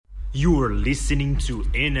You are listening to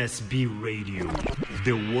NSB Radio,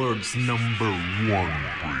 the world's number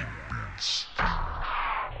one beats.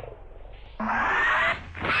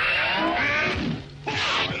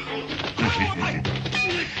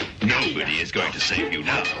 Nobody is going to save you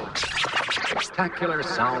now. Spectacular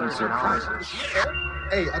sound surprises.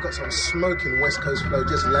 Hey, I got some smoking West Coast flow,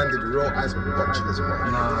 just landed raw as botulism,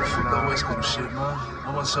 man. Nah, fuck that West Coast shit, man.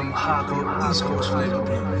 I want some hardcore East Coast flavor,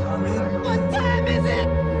 baby. You know what I mean? What time is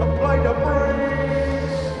it? Apply the brain.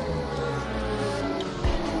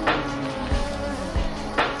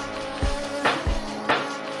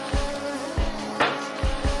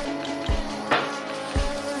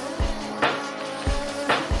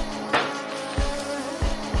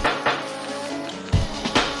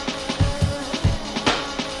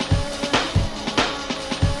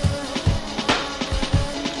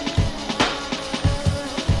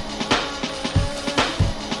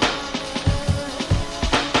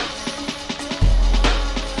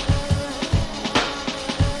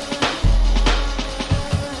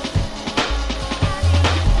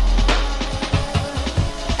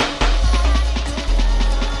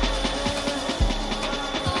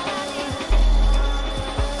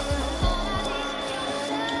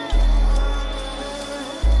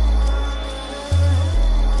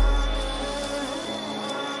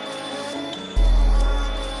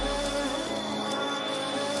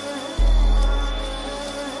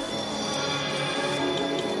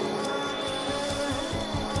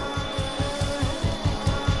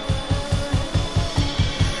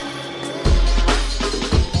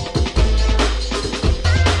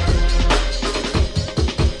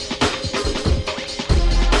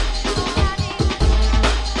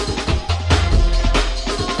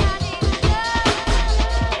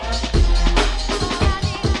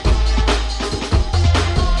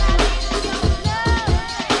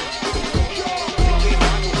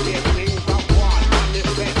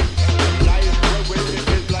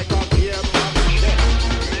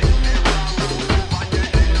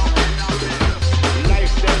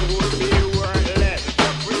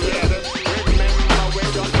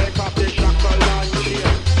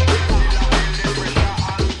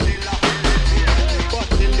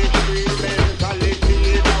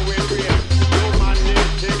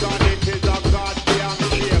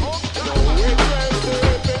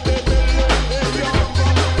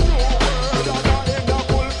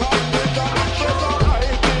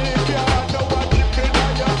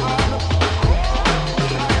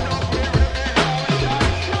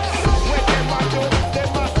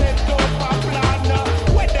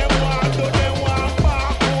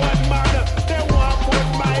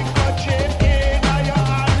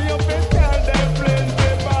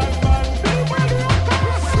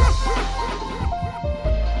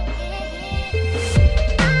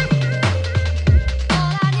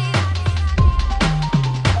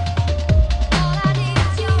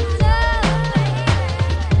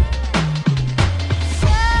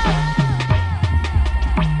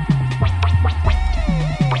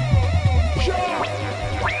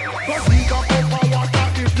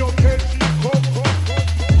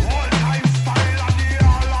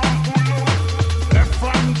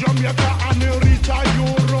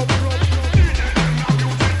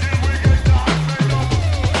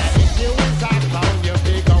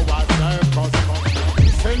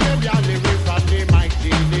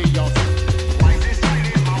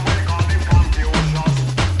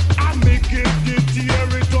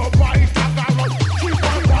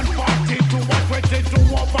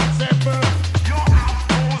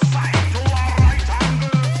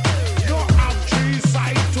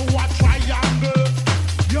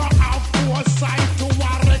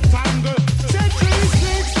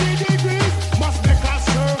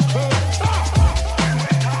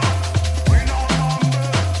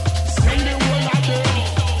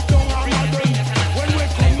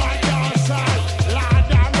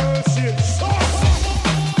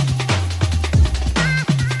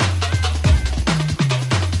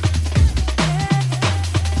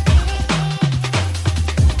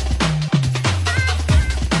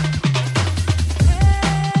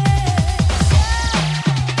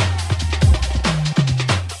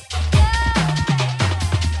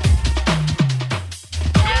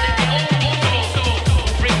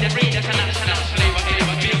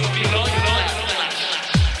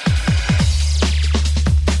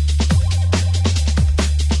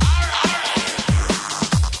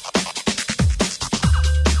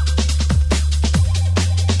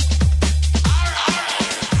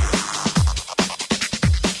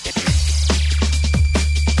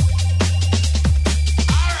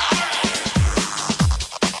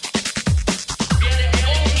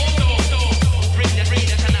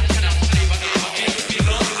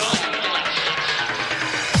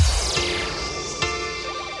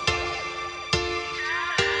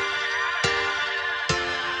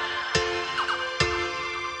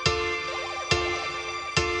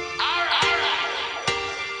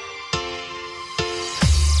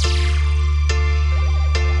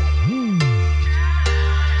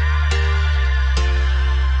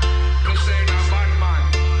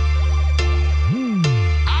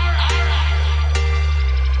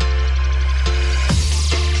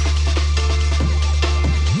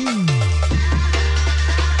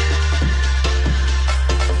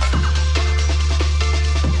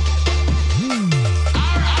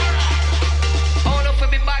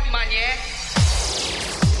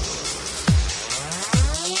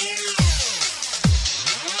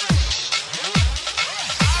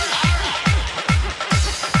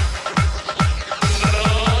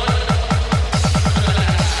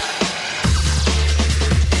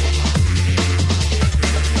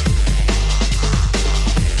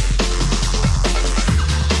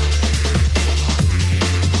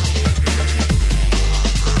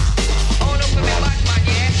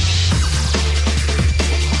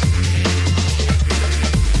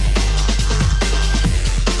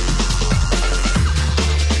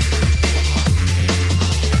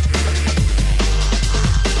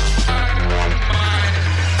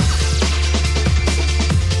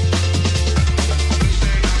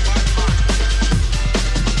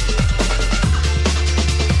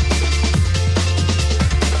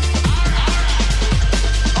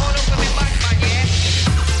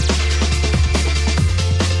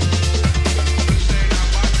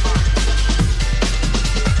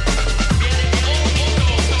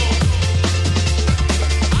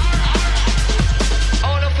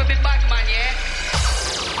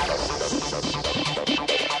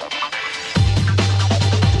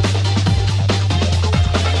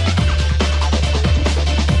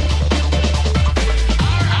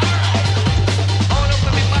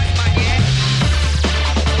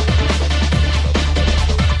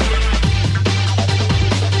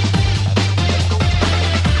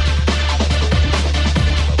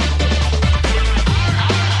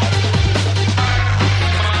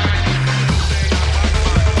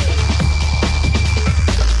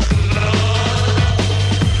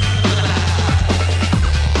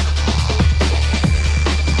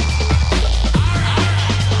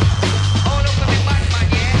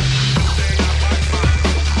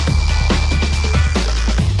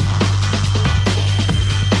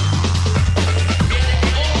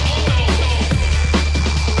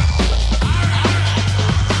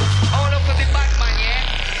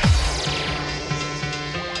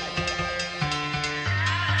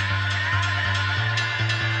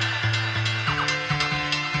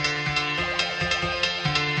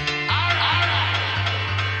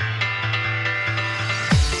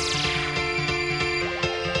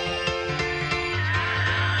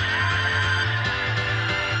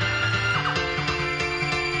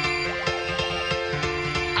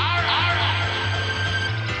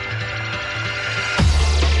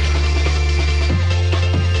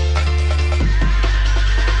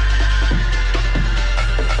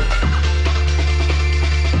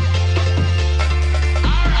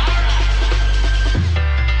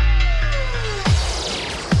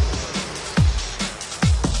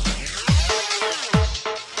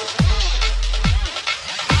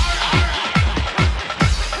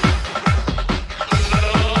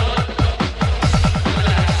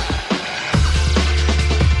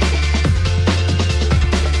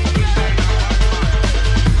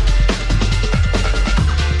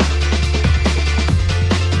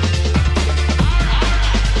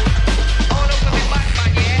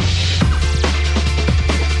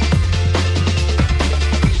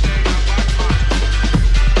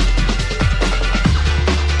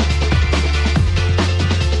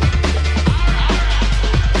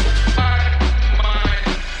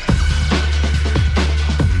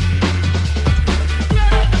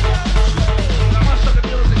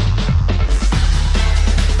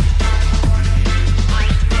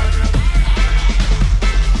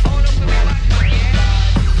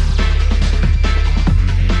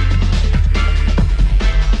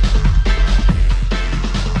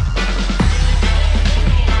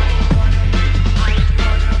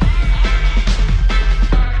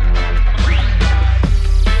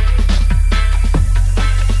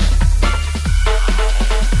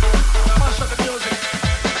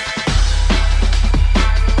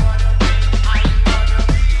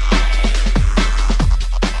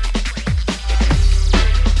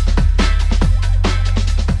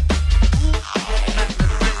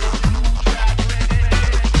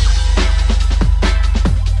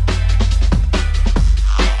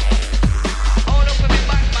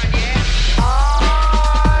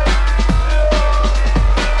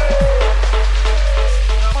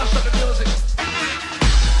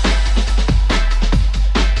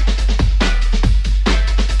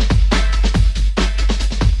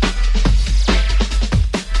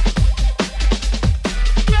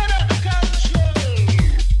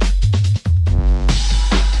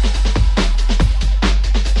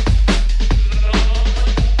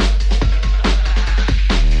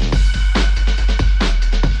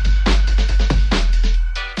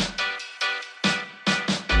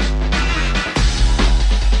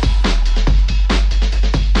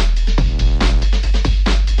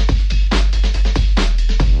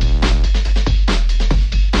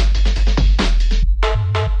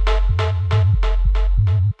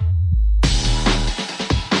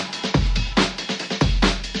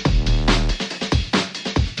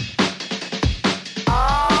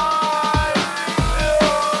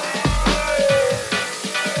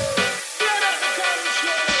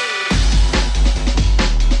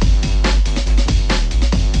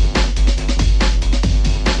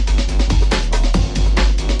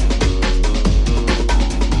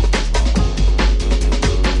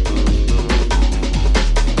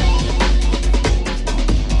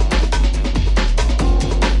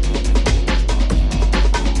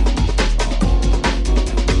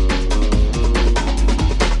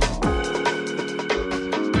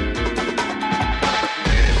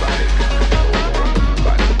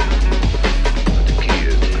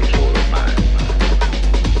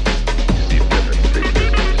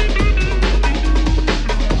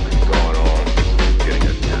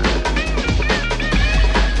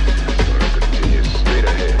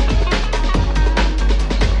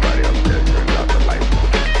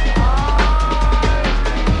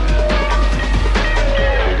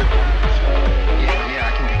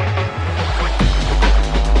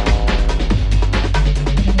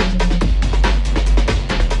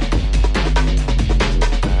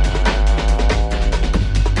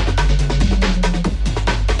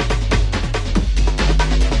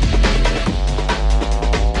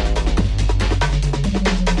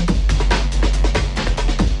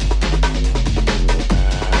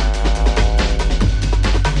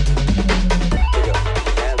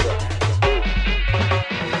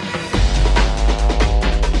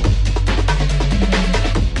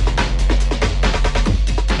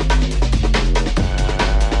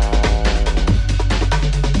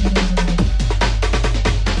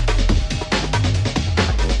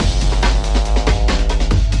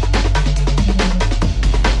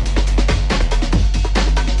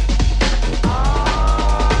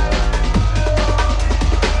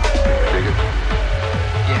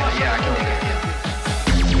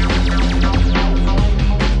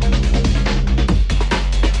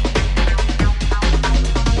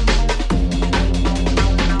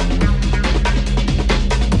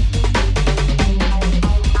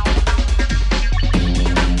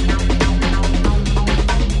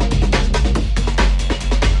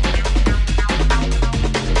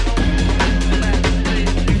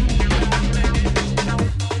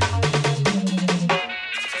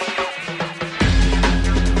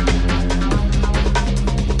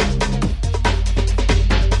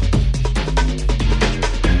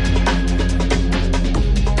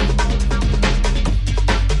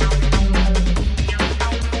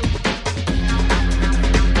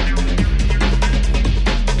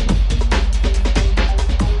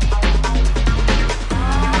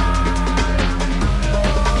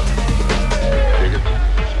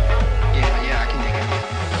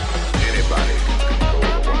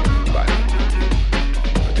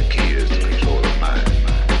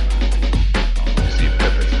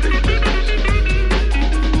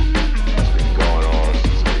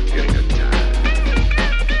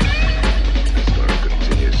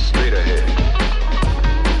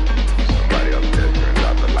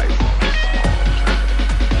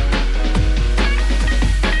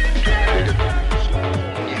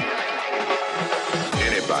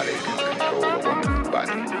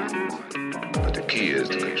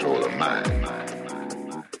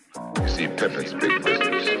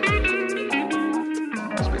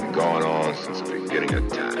 linear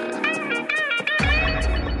time.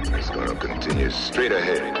 It's gonna continue straight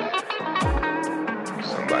ahead.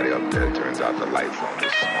 Somebody up there turns out the lights on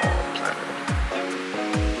this small planet.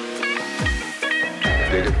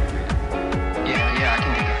 Dig it? Yeah, I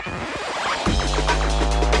can dig it.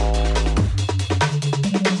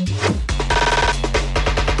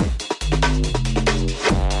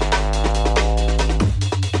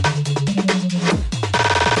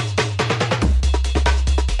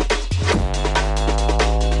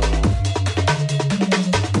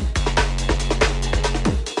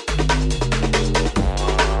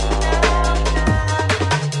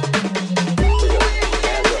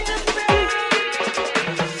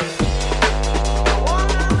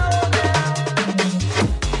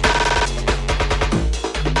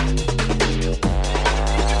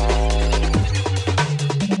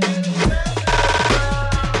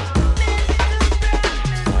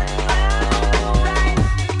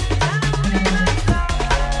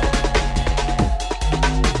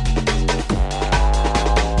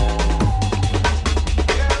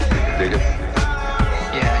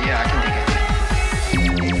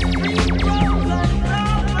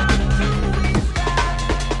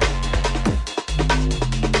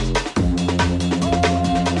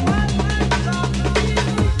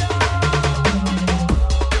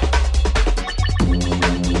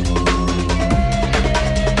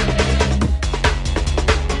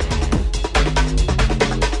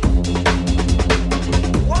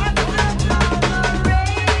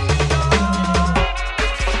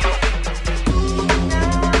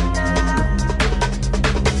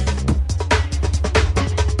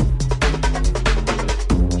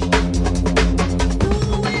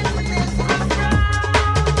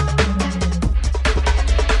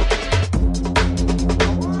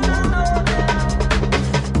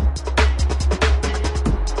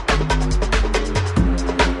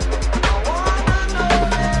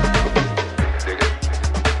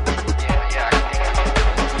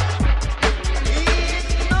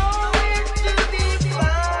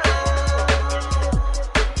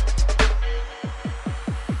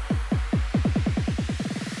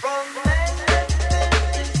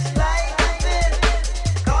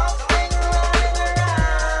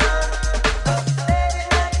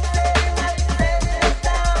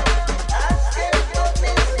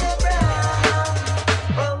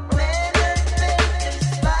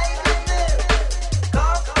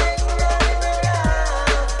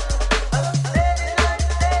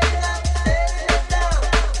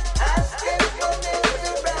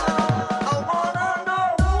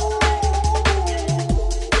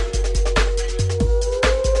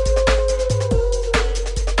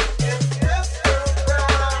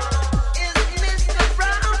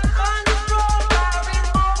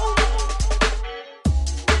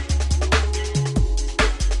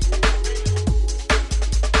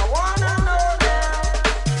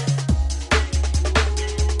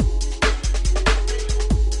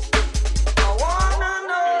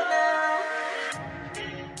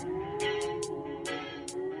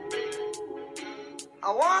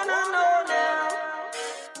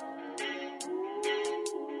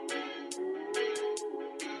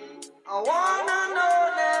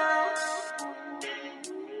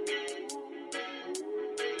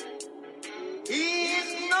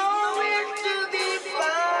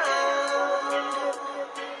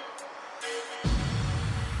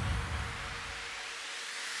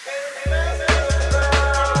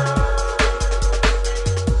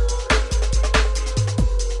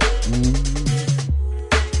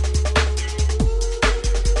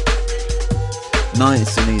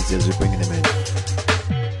 Nice and easy as we're bringing him in.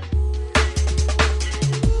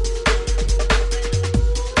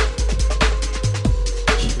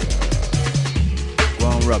 Go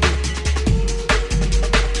on, Robbie.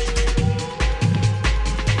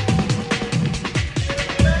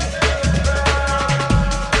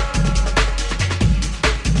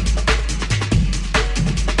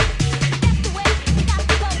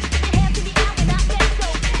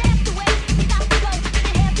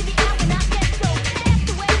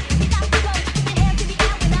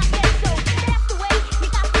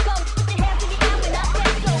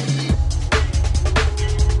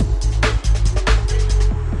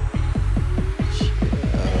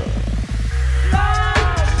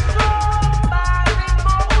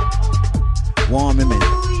 Warm him in.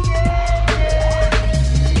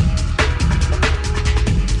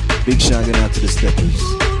 Big shout out to the steppers.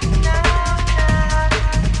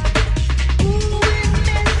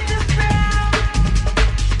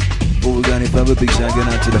 But we're going to have a big shout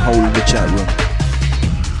out to the whole of the chat room.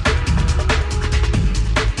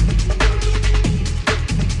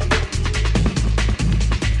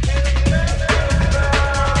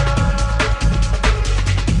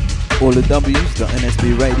 All the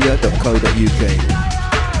w's.nsbradio.co.uk.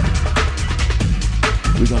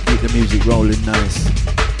 We're gonna keep the music rolling nice.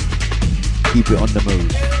 Keep it on the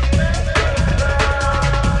move.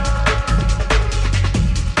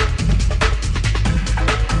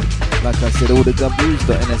 Like I said, all the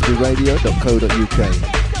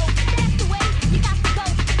w's.nsbradio.co.uk.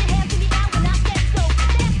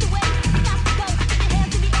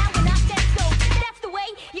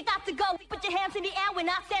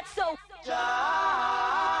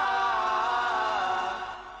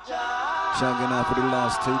 Shouting out for the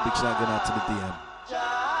last two, big shouting out to the DM.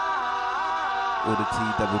 Or the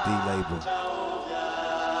TDD label.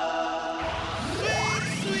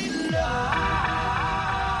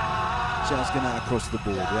 Shouting out across the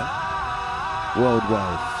board, yeah?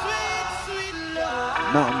 Worldwide.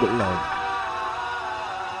 Nothing but love.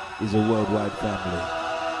 Is a worldwide family.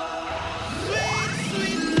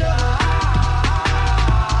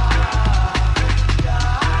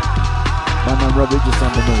 My man Robbie just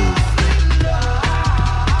on the move.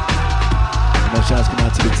 You know, shouts going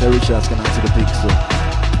out to the Terry, shouts going out to the Big Son.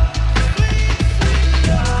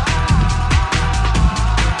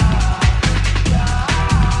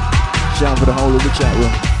 Shout for the whole of the chat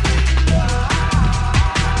room.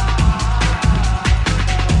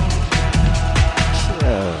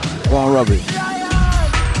 Yeah. Go on, Robbie.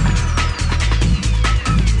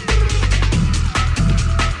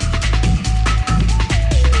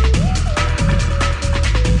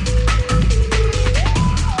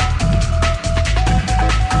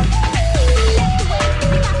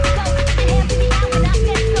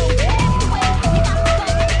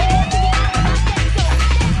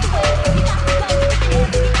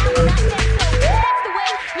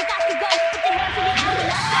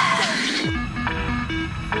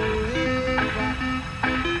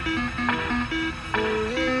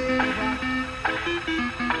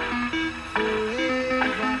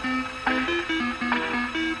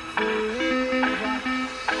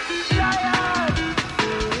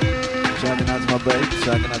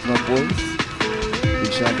 Shouting out to my boys.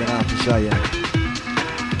 Big shouting out to Cheyenne.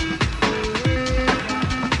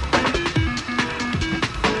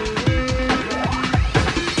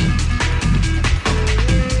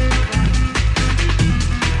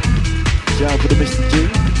 Shout out for the Mr. G.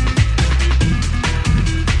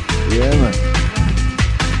 Yeah, man.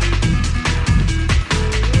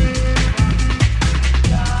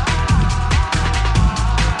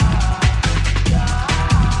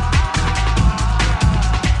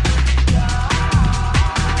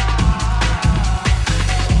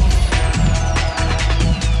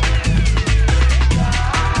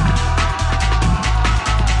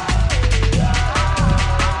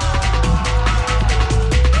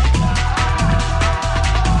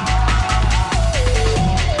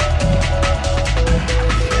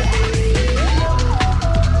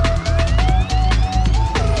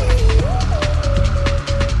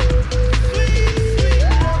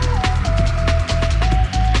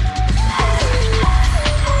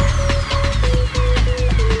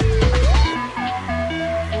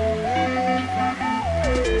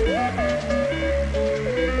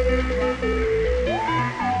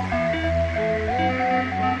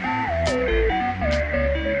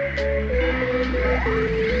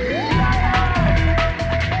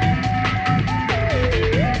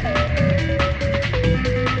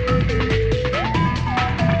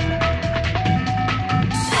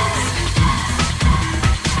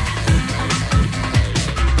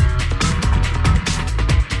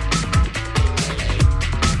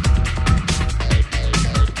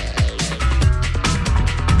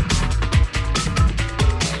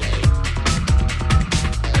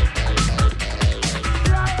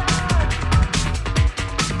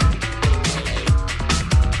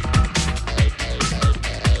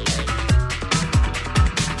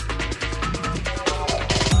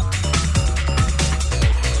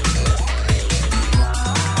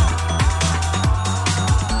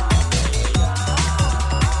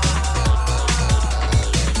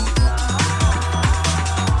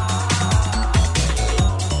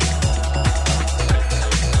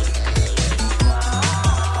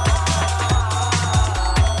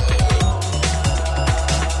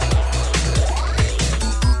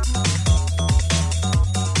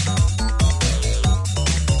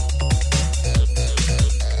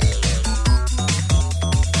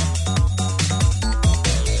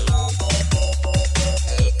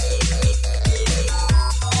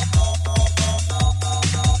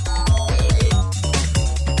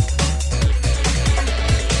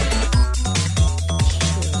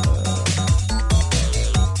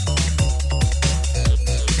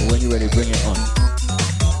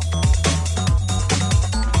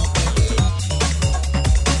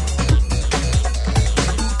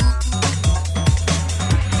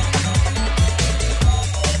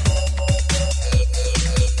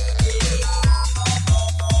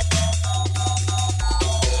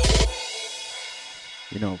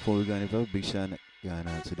 know, before we go any further, big shout going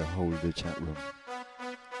out to the whole of the chat room.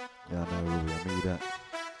 Y'all know who we are, me that.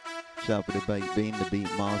 Shout out for the Baked Bean, the Beat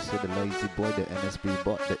Master, the Lazy Boy, the NSB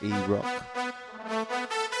Bot, the E-Rock,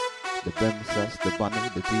 the Bemsas, the Bunny,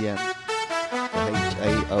 the DM, the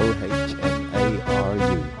HAOHMARU,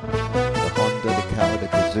 the Honda, the Cow, the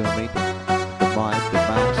Kazumi, the Mime, the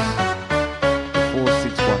Mouse, the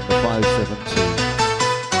 461, the 572.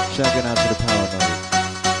 Shout out to the Paranoid.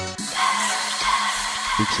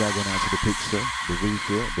 Big shout out to the Pixel, the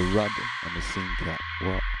Refill, the Rud, and the Scene Cat.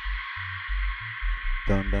 What?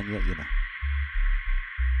 Done yet, you know.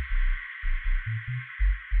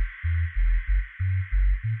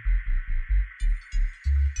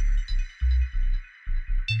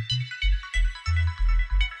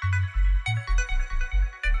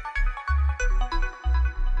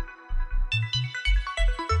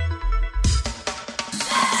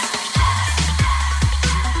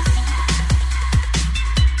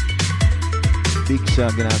 Big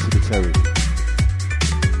shout out to the Terry.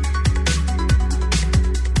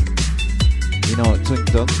 You know what, Twink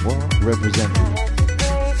Dog, what? Representing.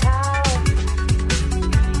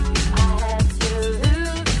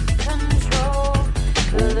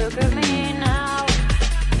 Look at me now.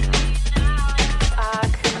 I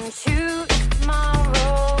can choose my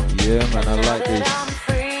role. Yeah, man, I like this.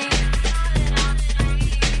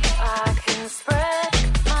 I can spread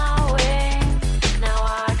my wings. Now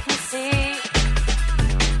I can see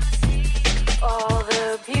all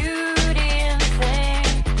the beauty in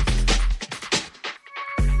things.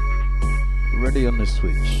 Ready on the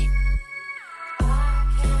switch.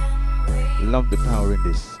 Love the power in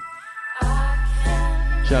this.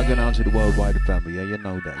 Shouting out to the worldwide family, yeah, you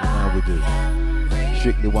know that, you know how we do.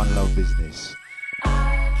 Strictly one love business.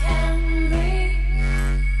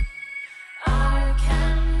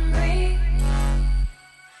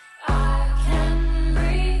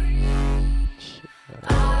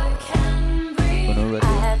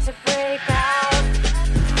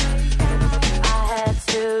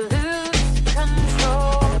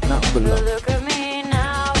 Look at me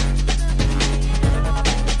now.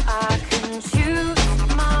 I can choose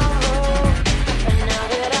my role, and now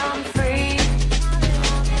that I'm free,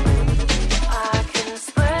 I can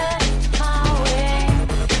spread my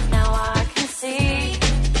wings. Now I can see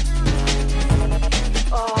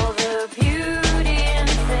all the beauty in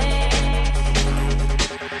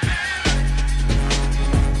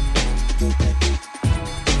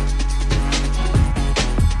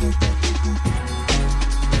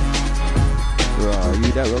Are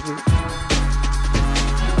you that, Robbie?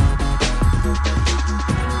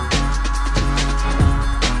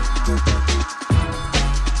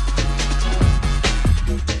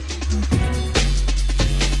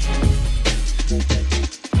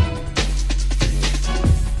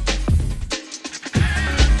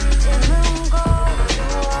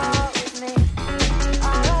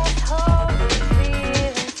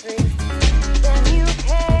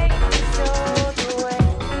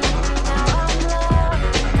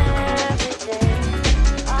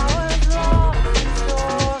 I was lost.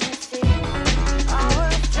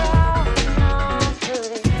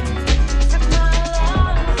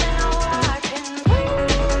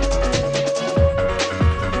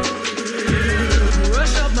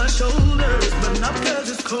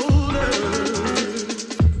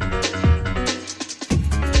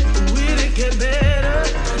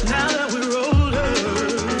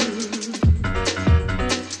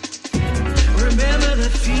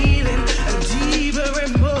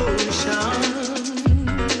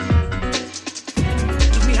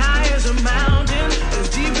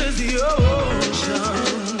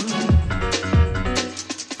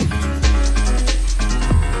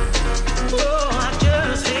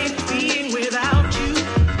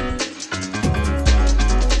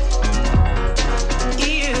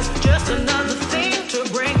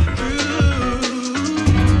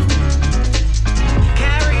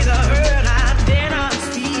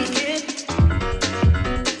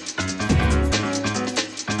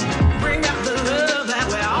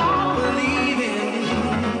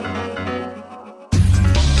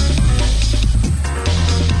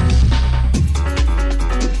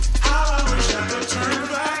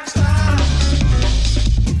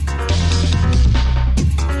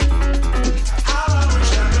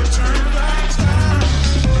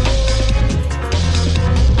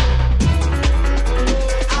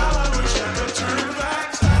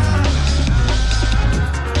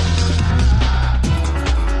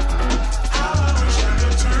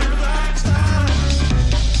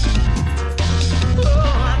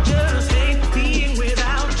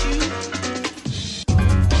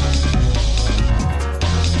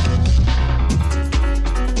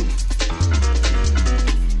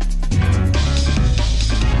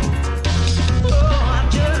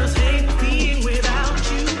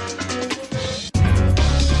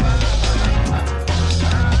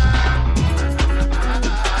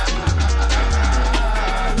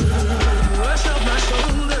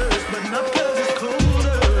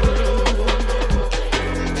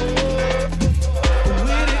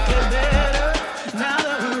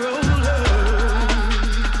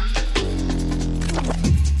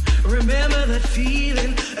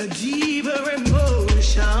 deeper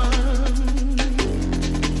emotion.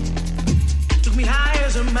 Took me high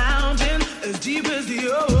as a mountain, as deep as the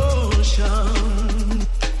ocean.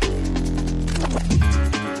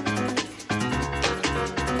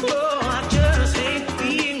 Oh, I just hate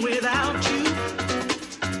being without you.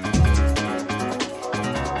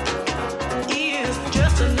 Is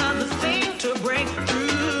just another thing to break through.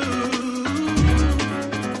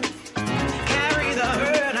 Carry the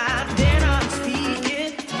hurt, I dare not speak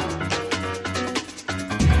it.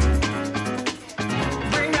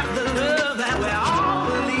 Bring up the love that we all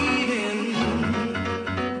believe in.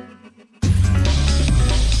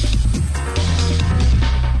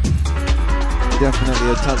 Definitely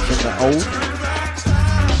a touch from the old,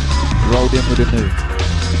 rolled in with the new.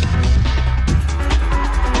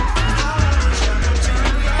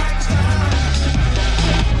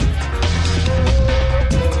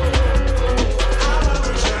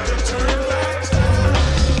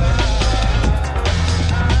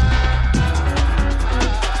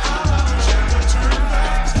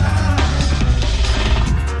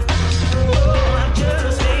 I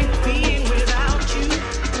just hate being without you.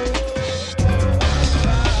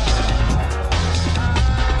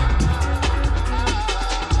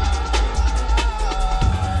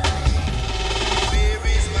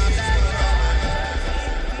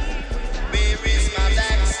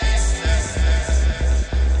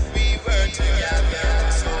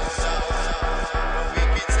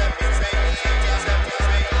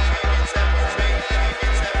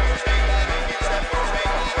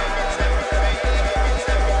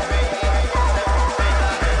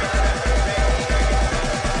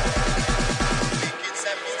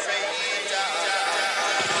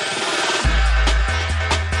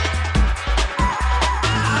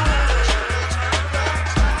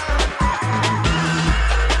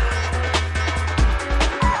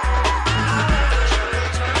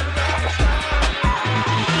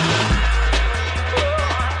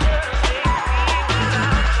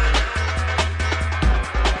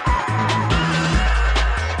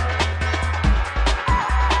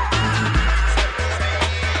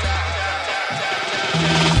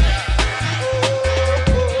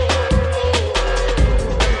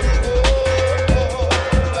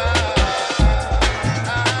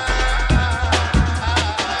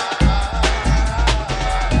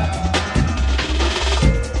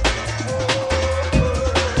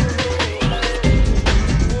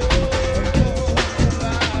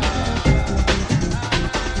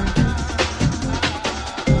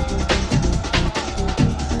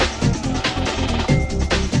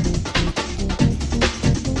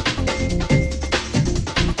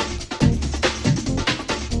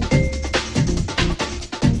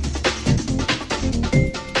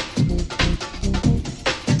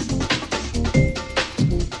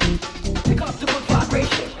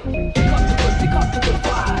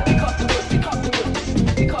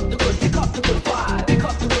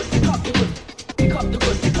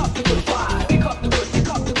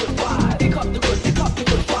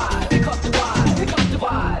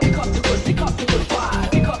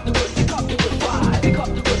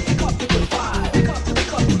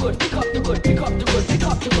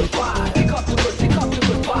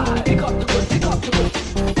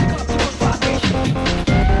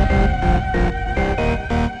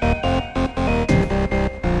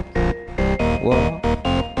 Well,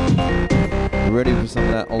 ready for some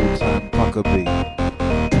of that old time pucker beat.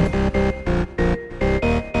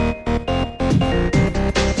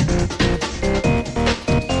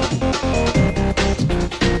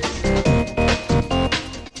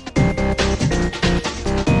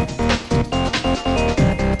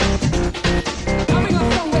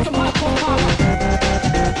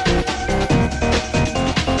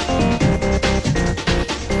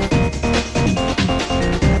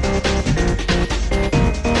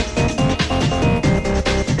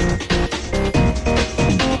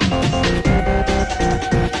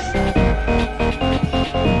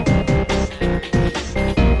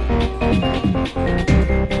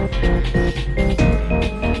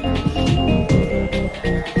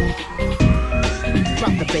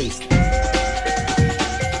 Drop the bass.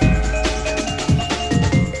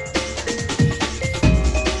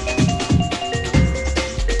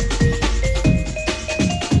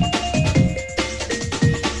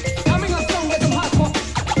 Coming up strong with some hardcore.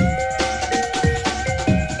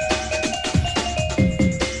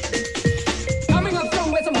 Coming up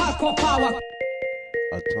strong with some hardcore power.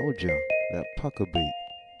 I told you, that pucker beat.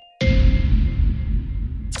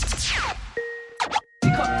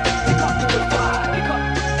 Pick up the good vibe.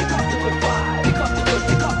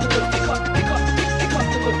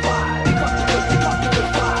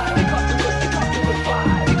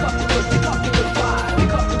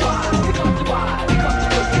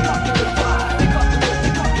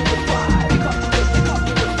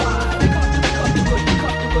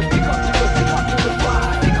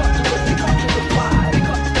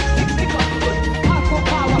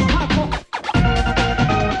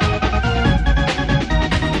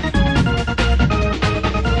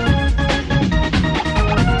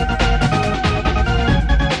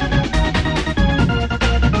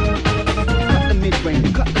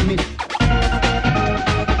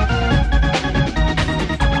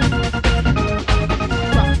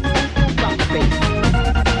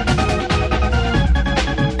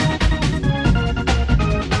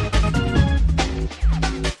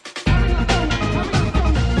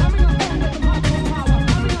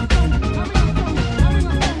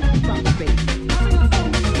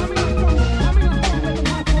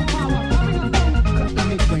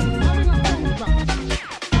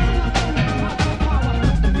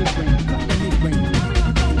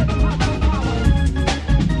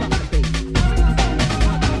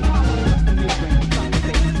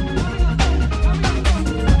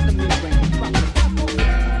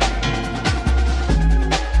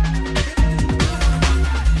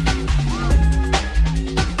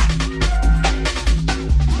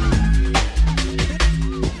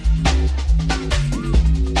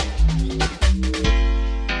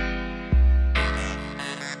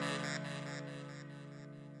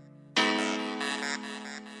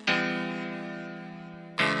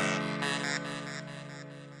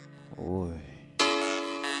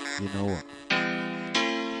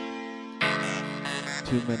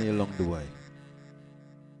 Too many along the way.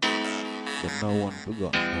 But no one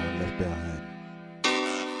forgotten, no one left behind.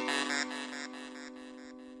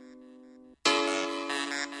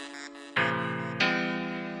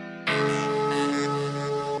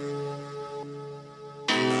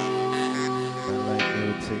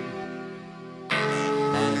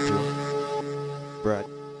 Brad,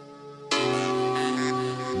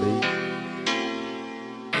 Lee,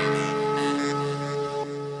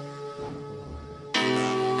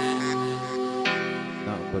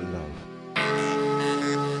 nothing but love.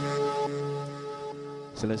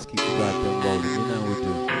 So let's keep the vibe then rolling. You know we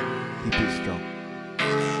do. Keep it strong.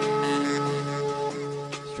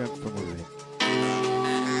 Strength from within.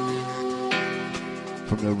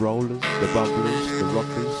 From the rollers, the bubblers, the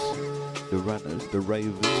rockers, the runners, the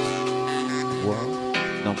ravers. Well,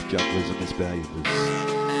 enough jugglers and misbehavers.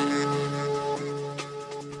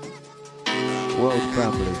 World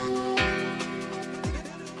family.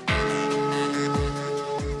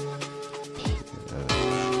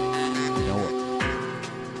 You know what?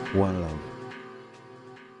 One love.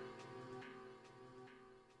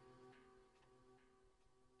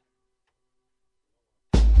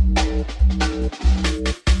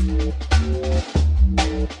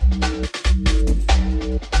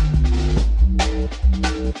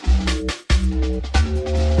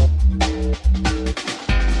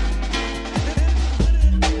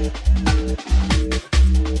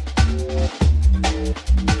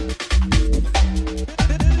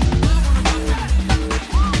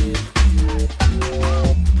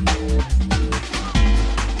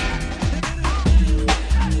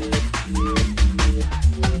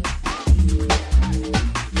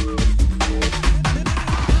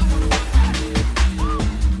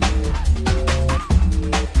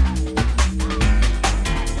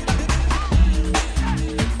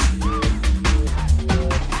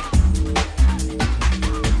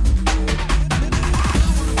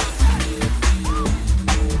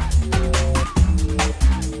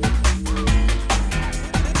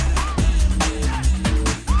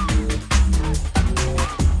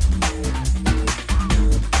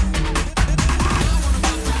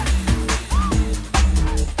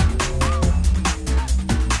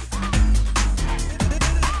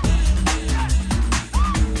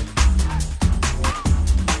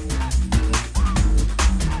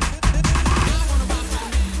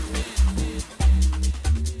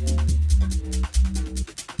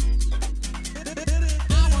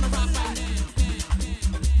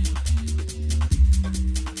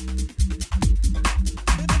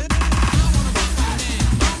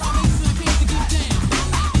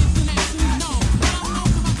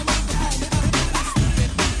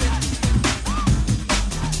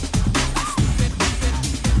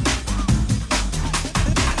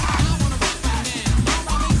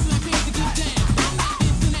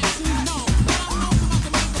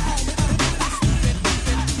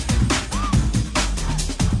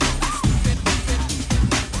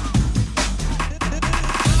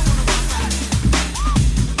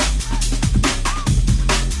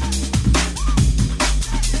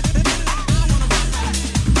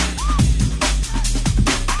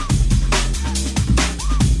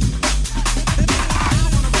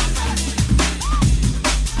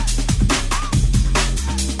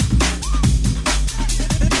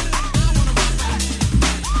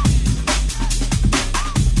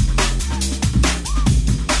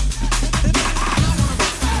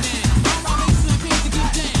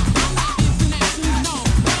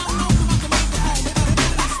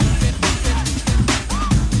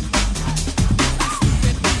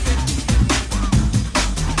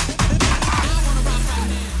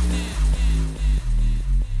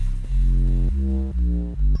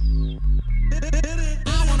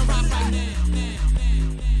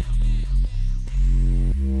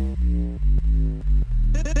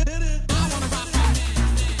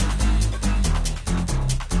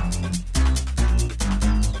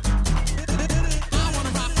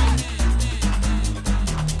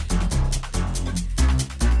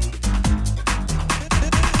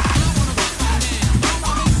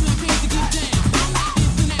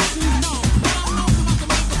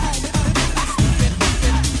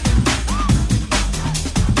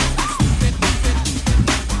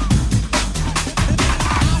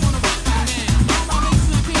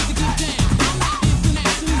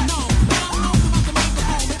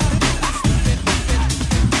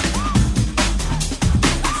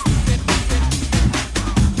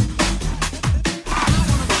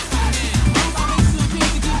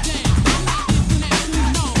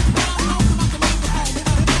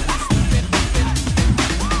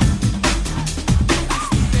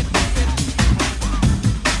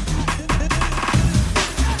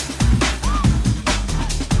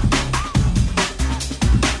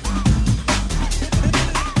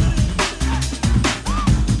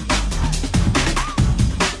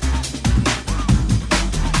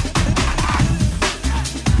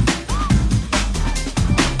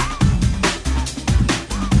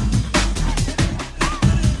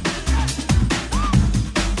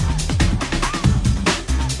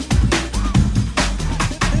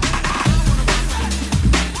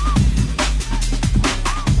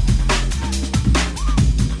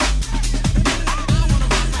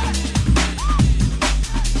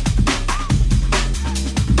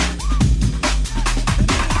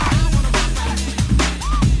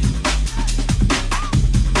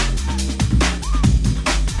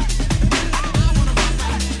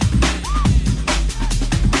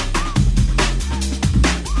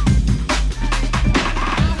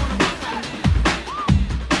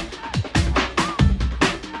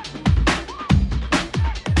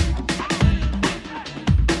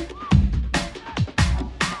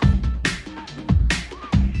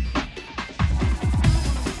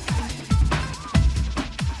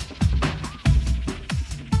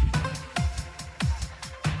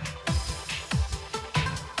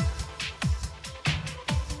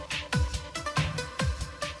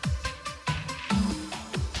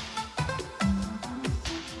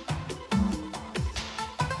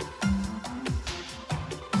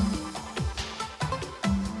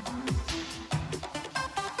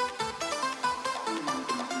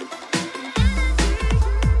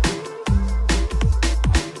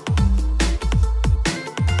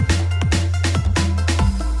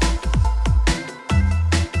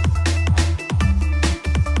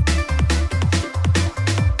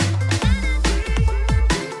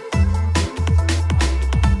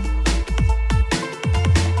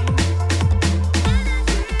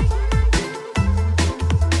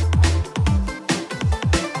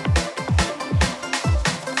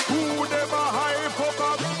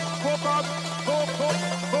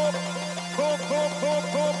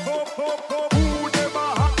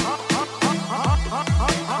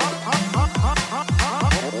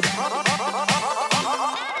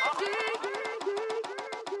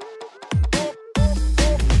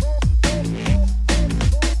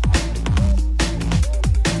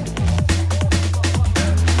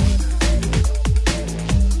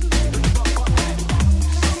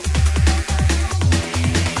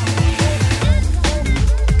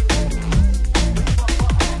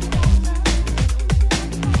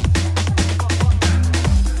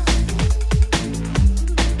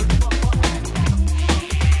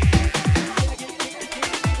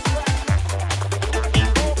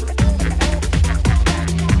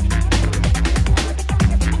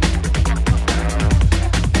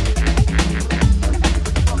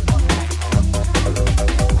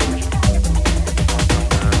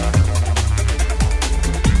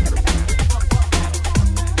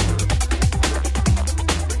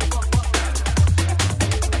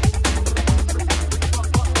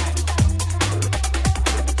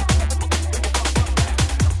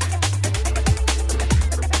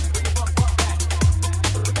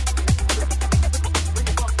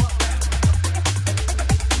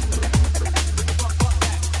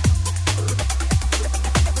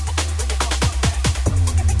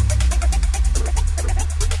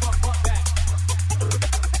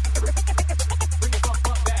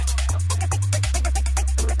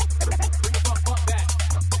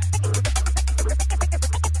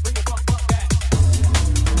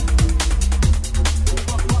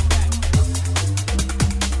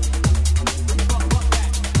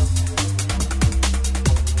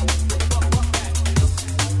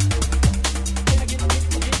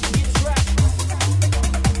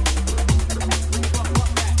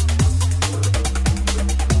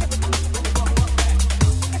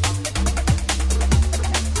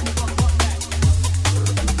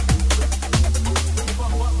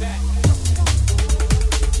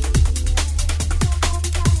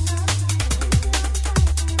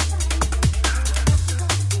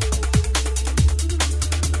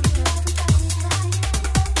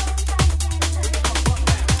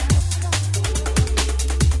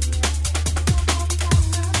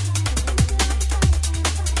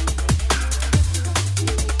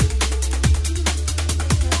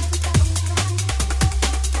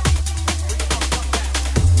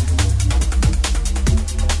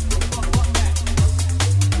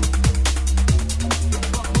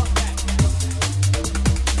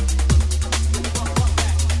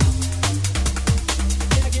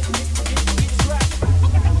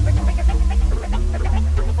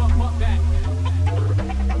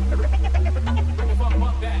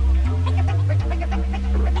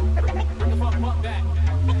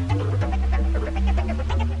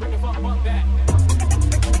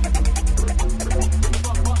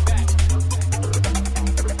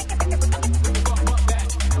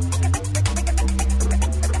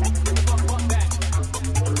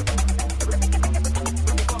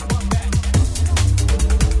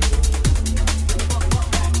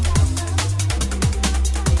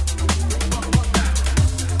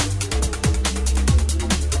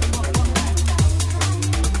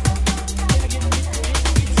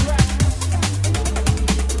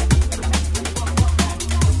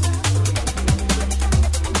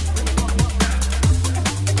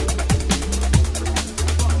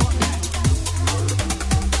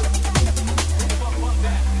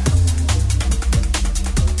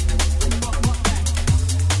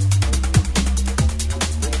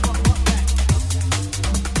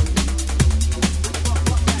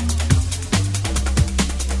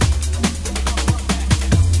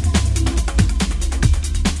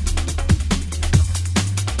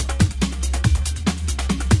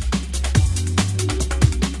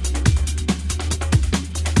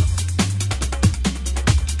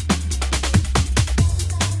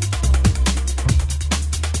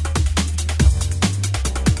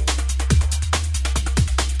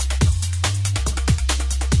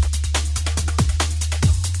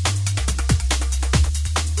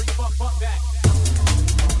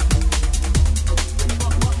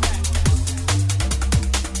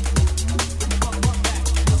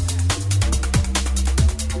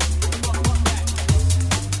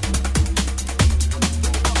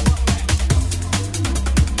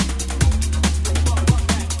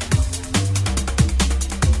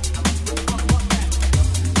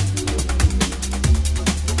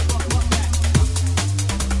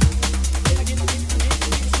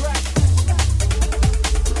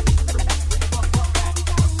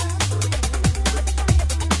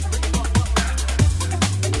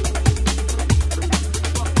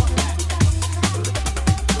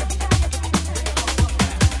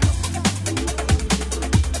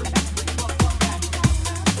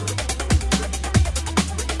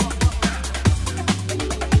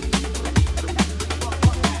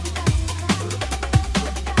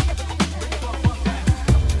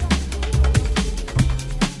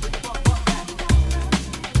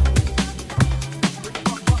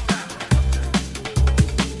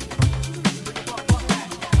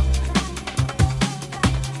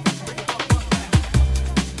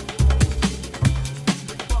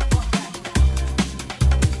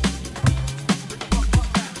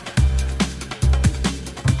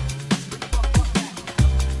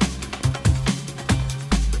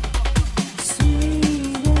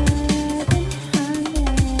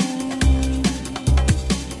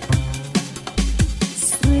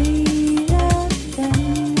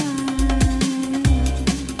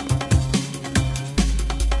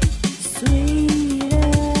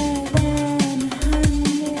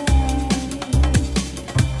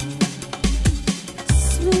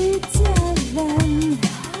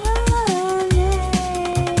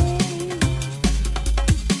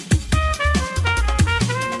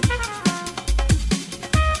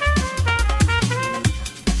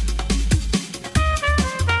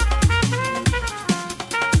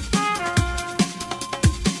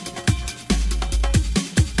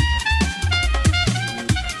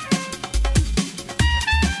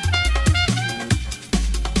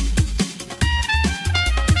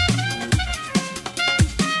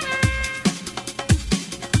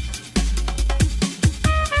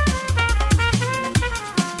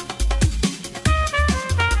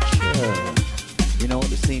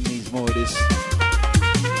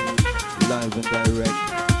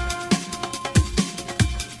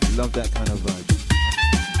 love that kind of vibe.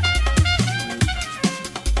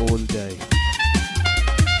 All day.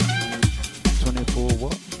 24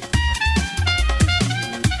 what?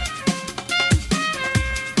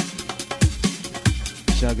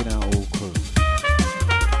 Shagging out all crew.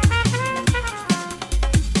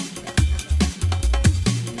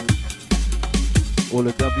 All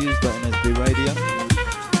the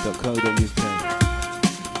w's.nsbradio.co.uk.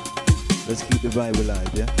 Let's keep the vibe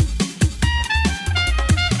alive, yeah?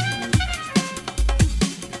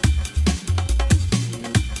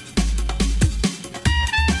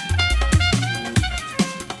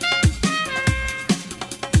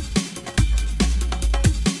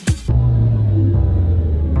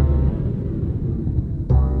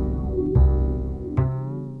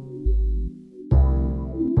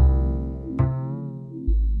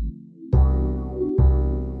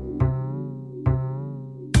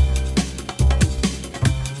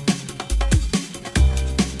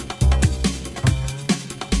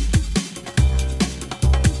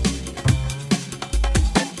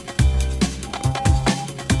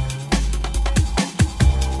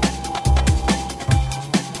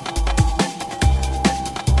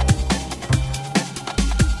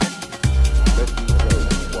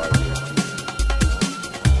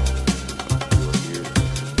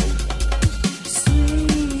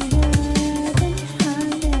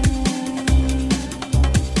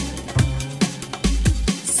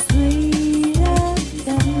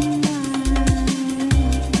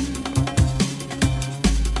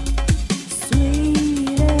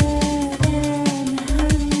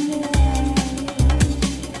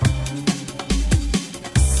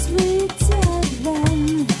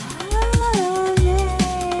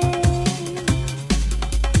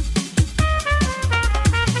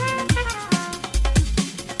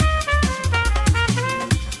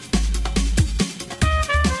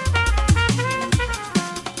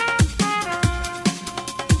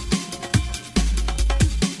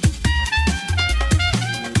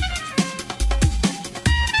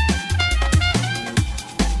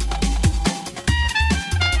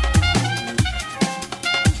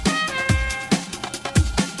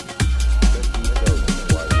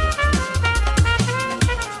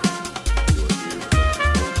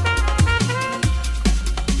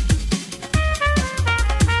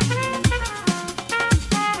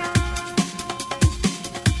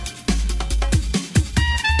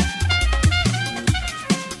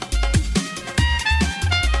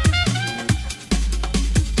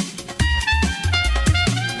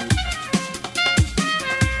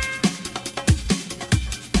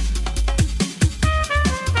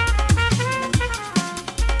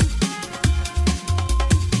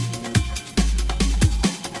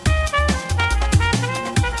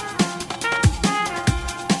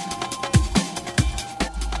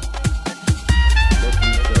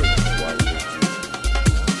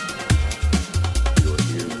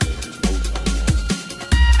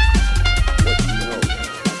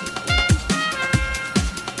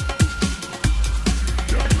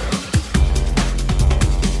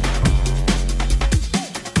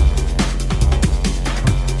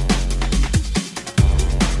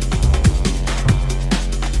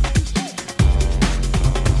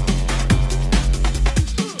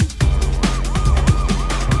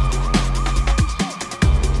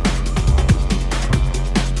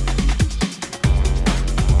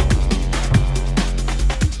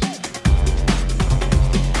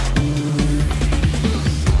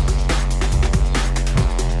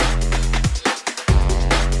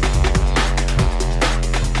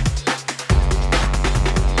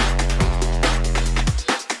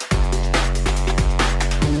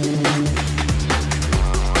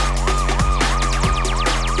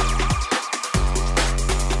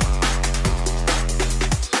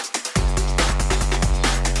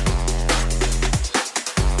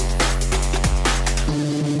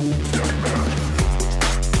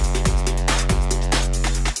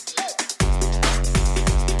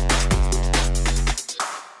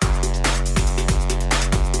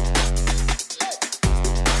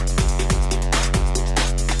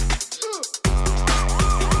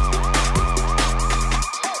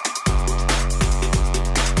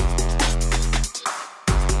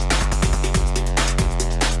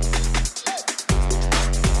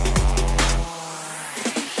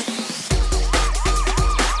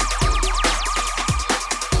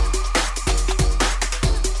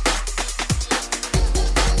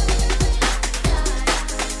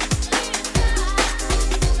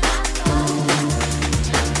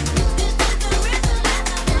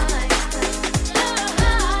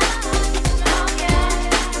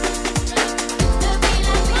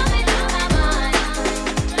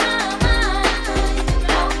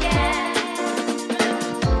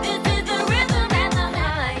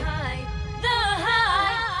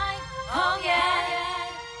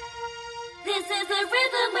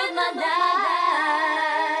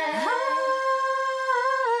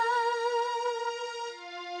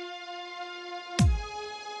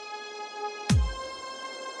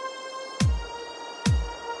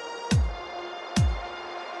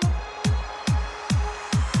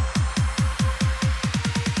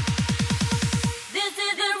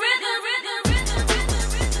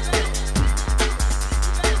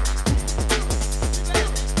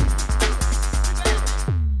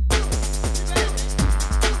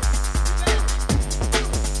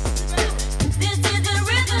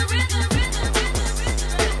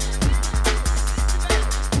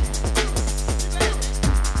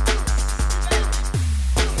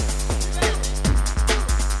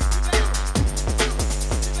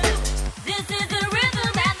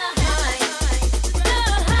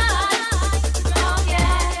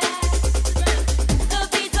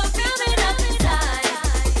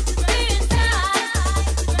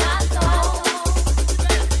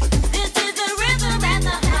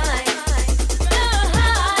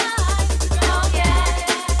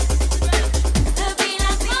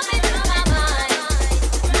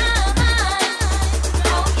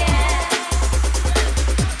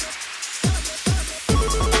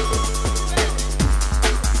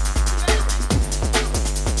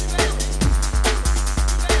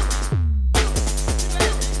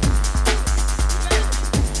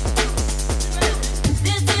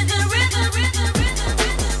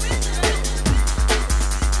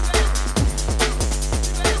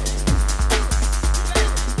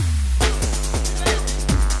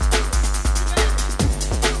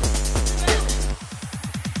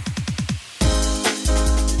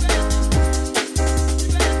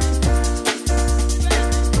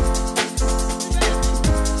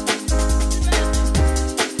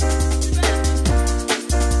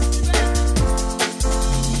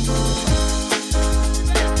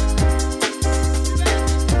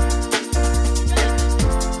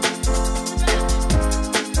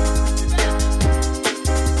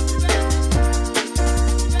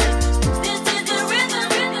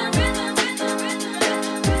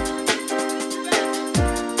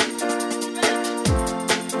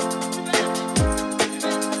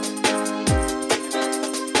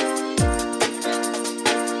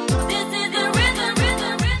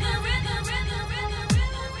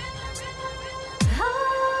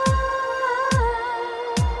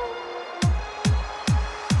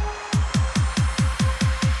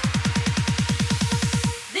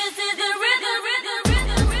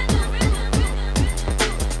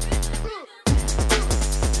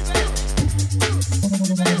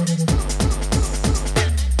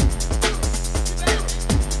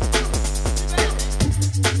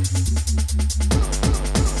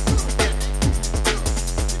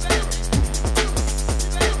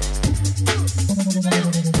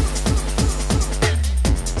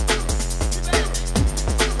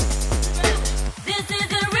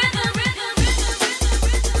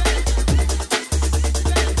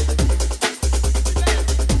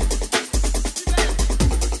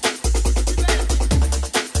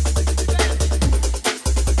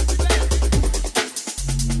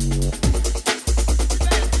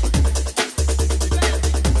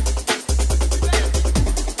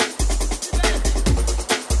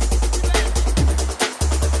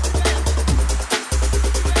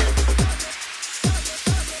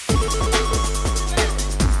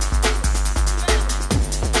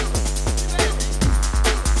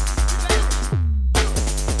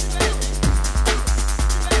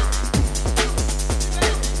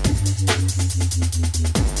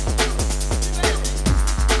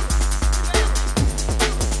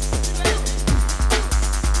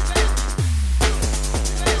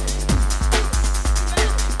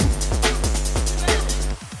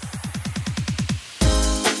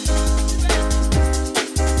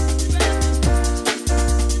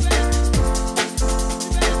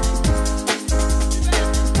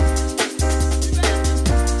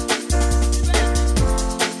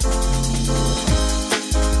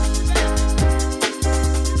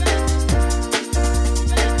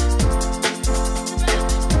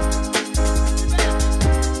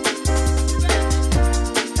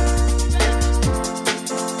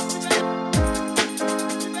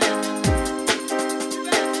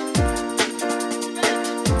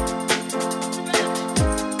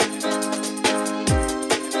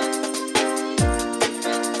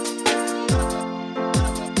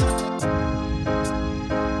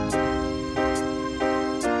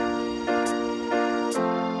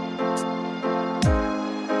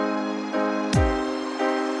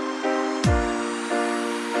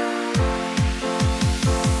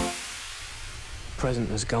 present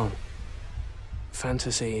has gone.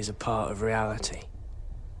 Fantasy is a part of reality,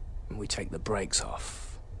 and we take the brakes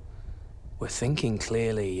off. We're thinking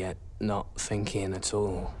clearly, yet not thinking at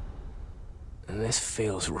all. And this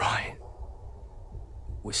feels right.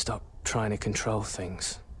 We stop trying to control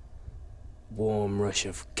things. Warm rush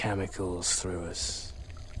of chemicals through us.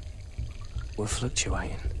 We're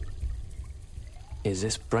fluctuating. Is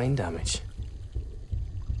this brain damage?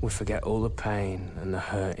 We forget all the pain and the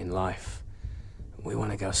hurt in life. We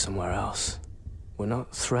want to go somewhere else. We're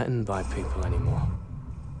not threatened by people anymore.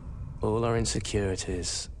 All our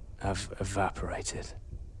insecurities have evaporated.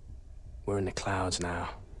 We're in the clouds now.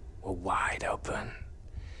 We're wide open.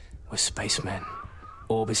 We're spacemen,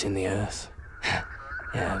 orbiting the Earth.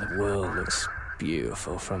 Yeah, the world looks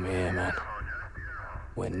beautiful from here, man.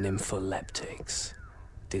 We're nympholeptics,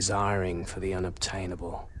 desiring for the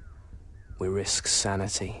unobtainable. We risk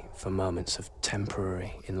sanity for moments of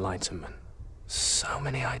temporary enlightenment. So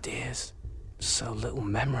many ideas, so little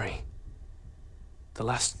memory. The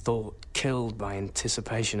last thought killed by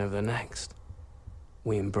anticipation of the next.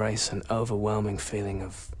 We embrace an overwhelming feeling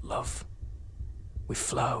of love. We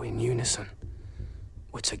flow in unison.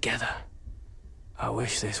 We're together. I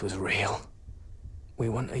wish this was real. We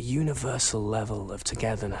want a universal level of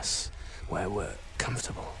togetherness where we're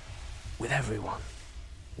comfortable with everyone.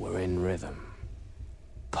 We're in rhythm,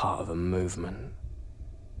 part of a movement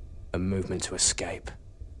to escape.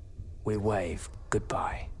 We wave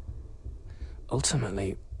goodbye.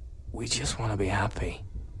 Ultimately, we just want to be happy.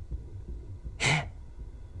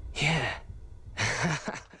 Yeah.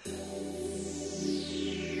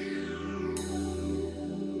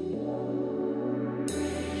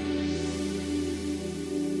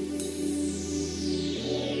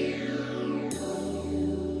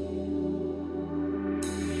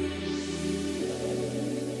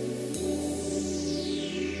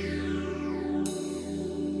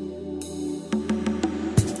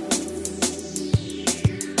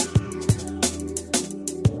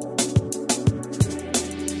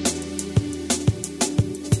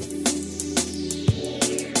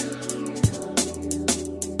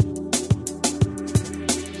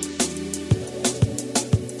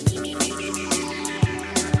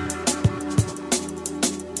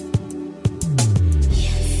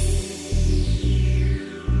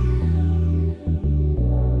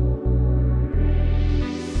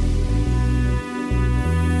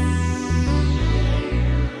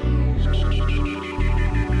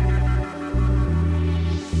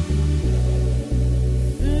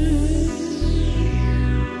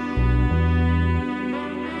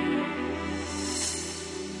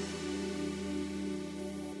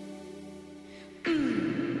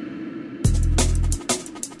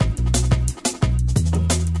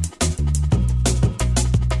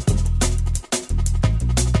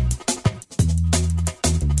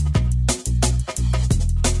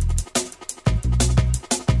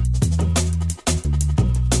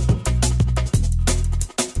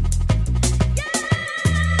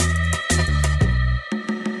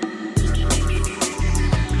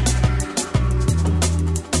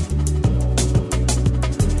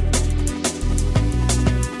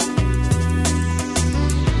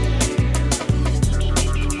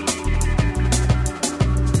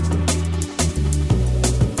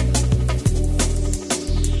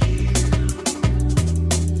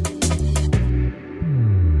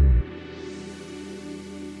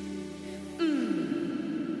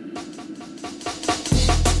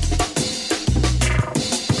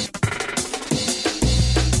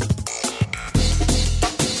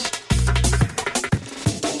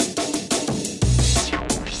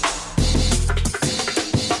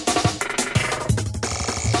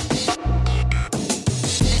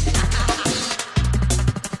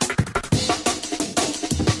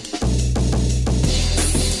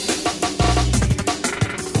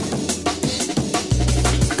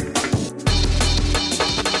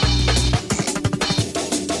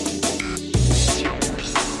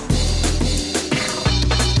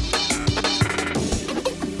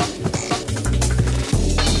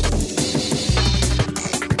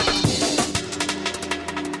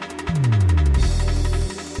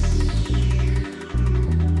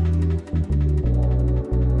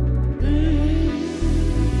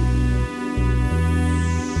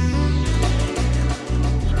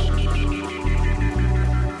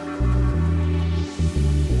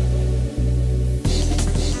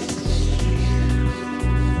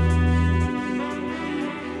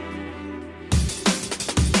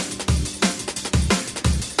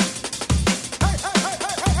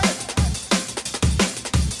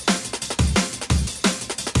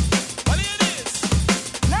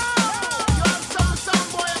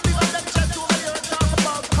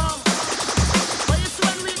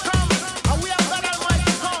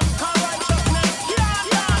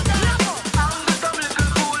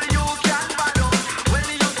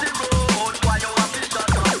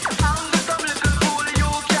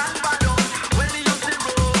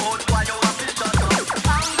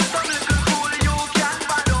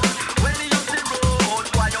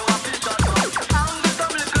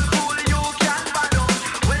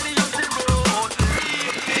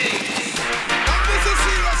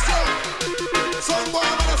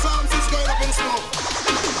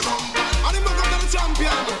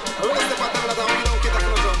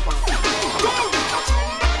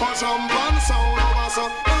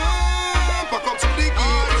 Pack up to the gate,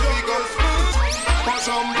 we go. Punch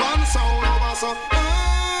on one sound over so.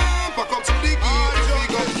 Pack up to the gate, we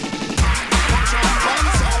go. Punch on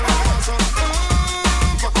one sound over so.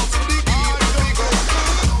 Pack up to the gate, we go.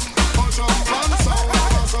 Punch on one sound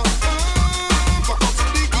over so. Pack up to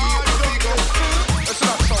the gate, we go.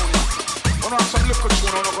 Listen that sound. When I have some little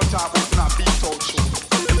tune, I'm not going to talk about that beat out tune.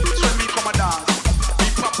 It's when me come a dance.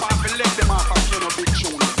 Me pop off and let them off and play no big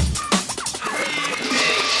tune.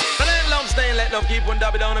 Stay let love keep on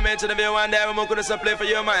dabby down and mention the view and there. I'm gonna play for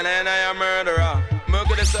your mind and I am murderer. I'm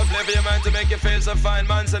gonna play for your mind to make you feel so fine.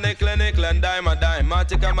 Man, so nickel and dime a dime.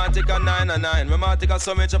 Matica 9 and 9. Matica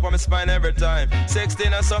so much up on my spine every time.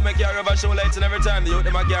 16 and so make you over show lights and every time. The youth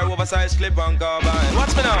them a gear oversized clip on carbine.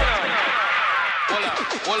 Watch me now. Hold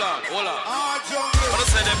on. Wanna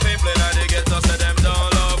say them people in the ghetto say them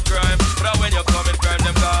don't love crime. But when you come in crime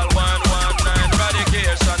them call 119.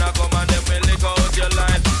 Radication I come and them will lick out your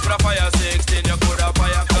line. But a fire 16 you could have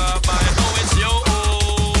fire carbine. Oh it's you,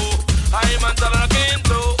 I'm on talking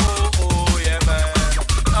to, yeah man.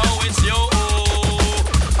 Oh it's you,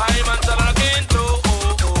 I'm on talking to,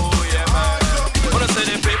 yeah man. Wanna say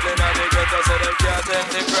the people in the ghetto say them can't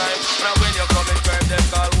take the crime. But when you come in crime them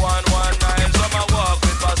call 119. Some a walk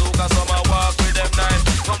with bazooka, some a walk with them knife.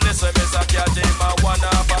 Come this way, Mr. Cat, my one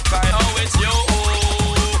of a kind. Oh it's you,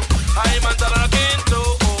 I'm on talking to,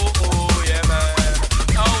 yeah man.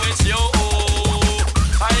 Oh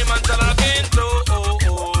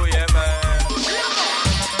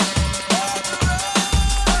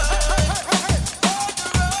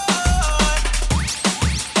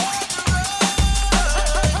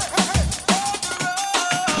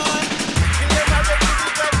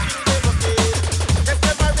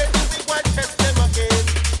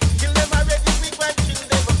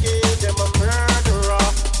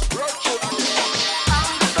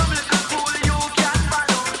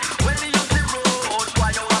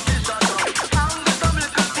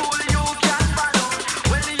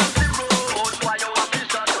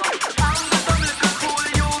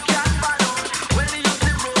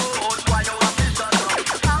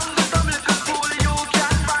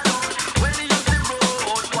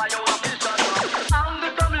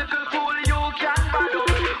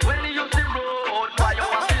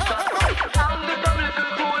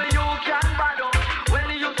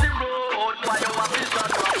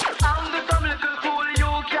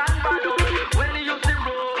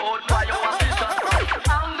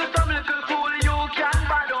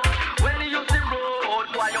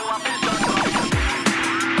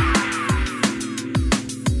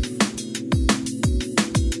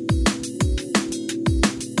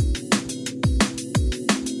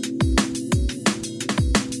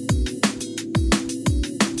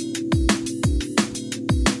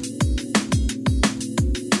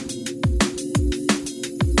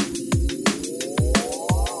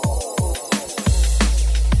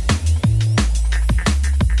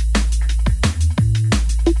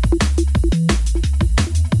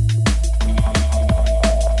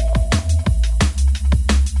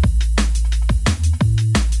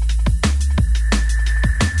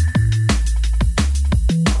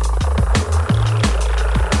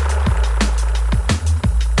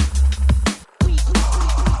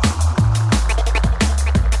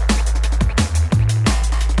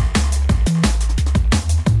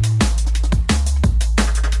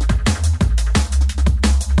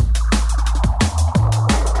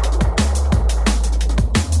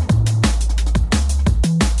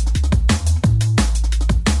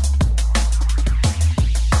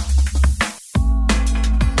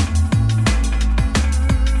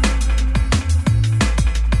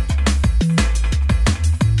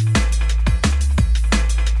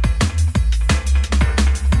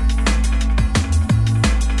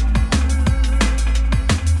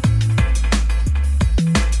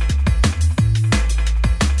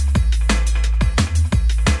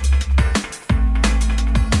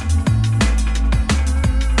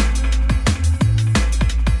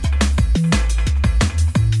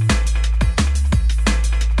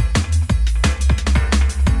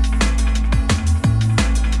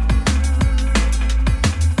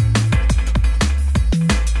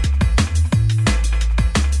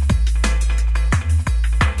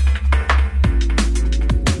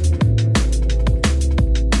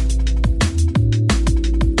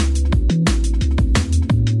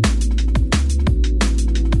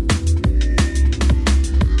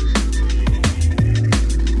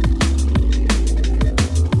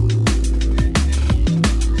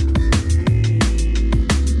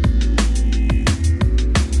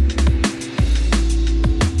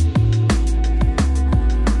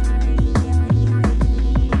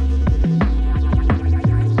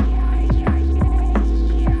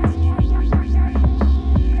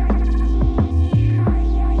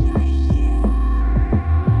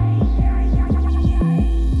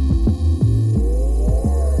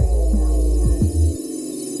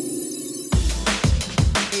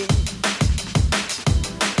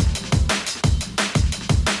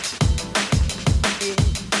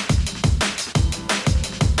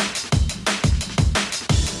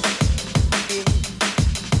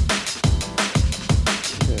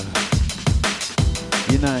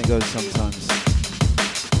You know how it goes sometimes.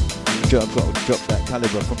 I've got to drop that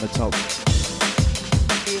caliber from the top.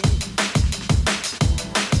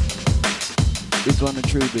 This one a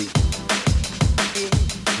true beat.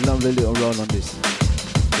 Lovely little roll on this.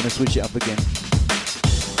 Gonna switch it up again.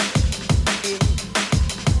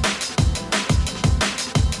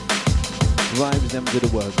 Vibes them to the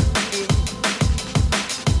work.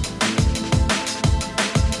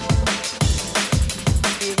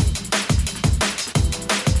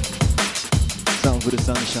 Something for the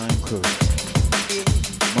Sunshine Crew.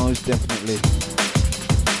 Most definitely.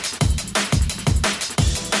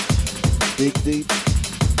 Dig deep.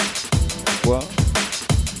 What?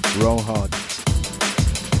 Roll hard.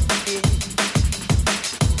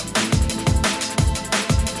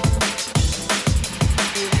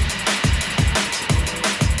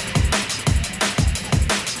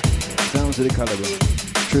 Sounds of the caliber.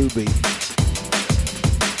 True beat.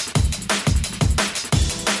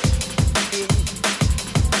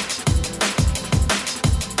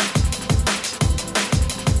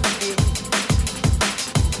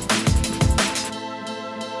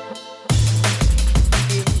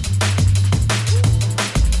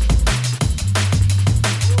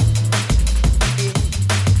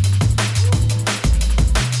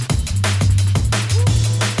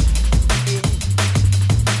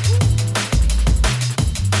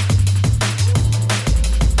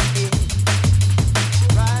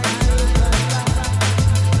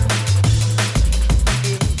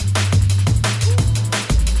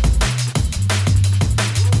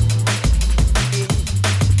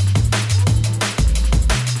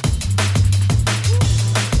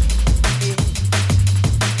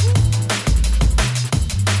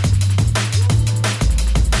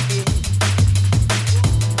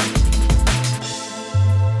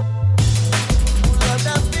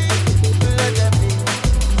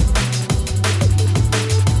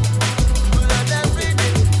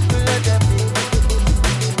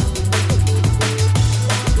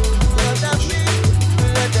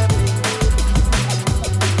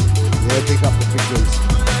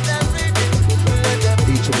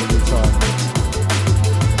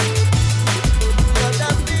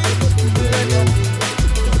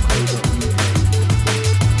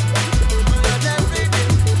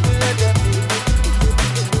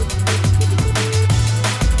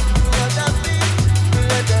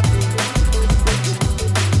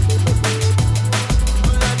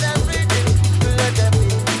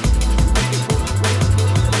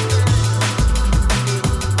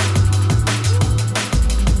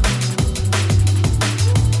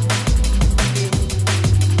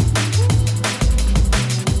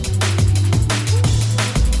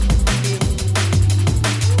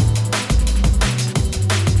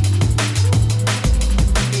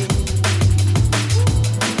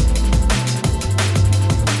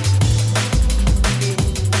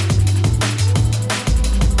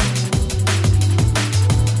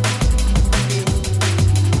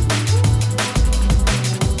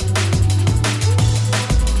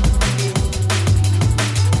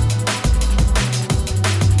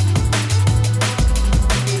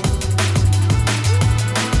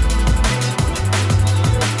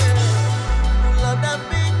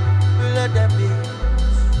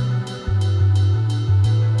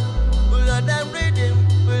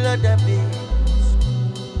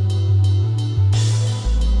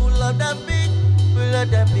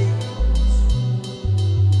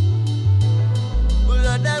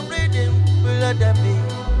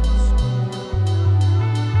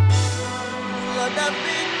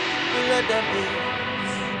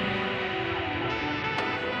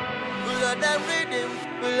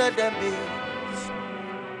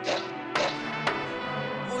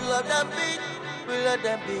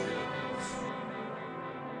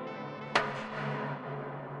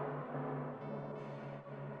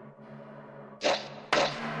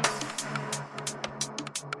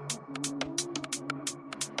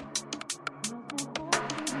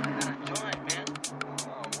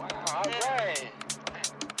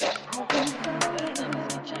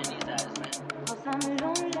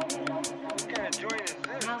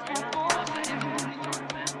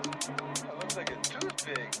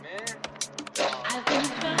 I've been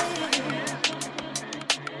trying.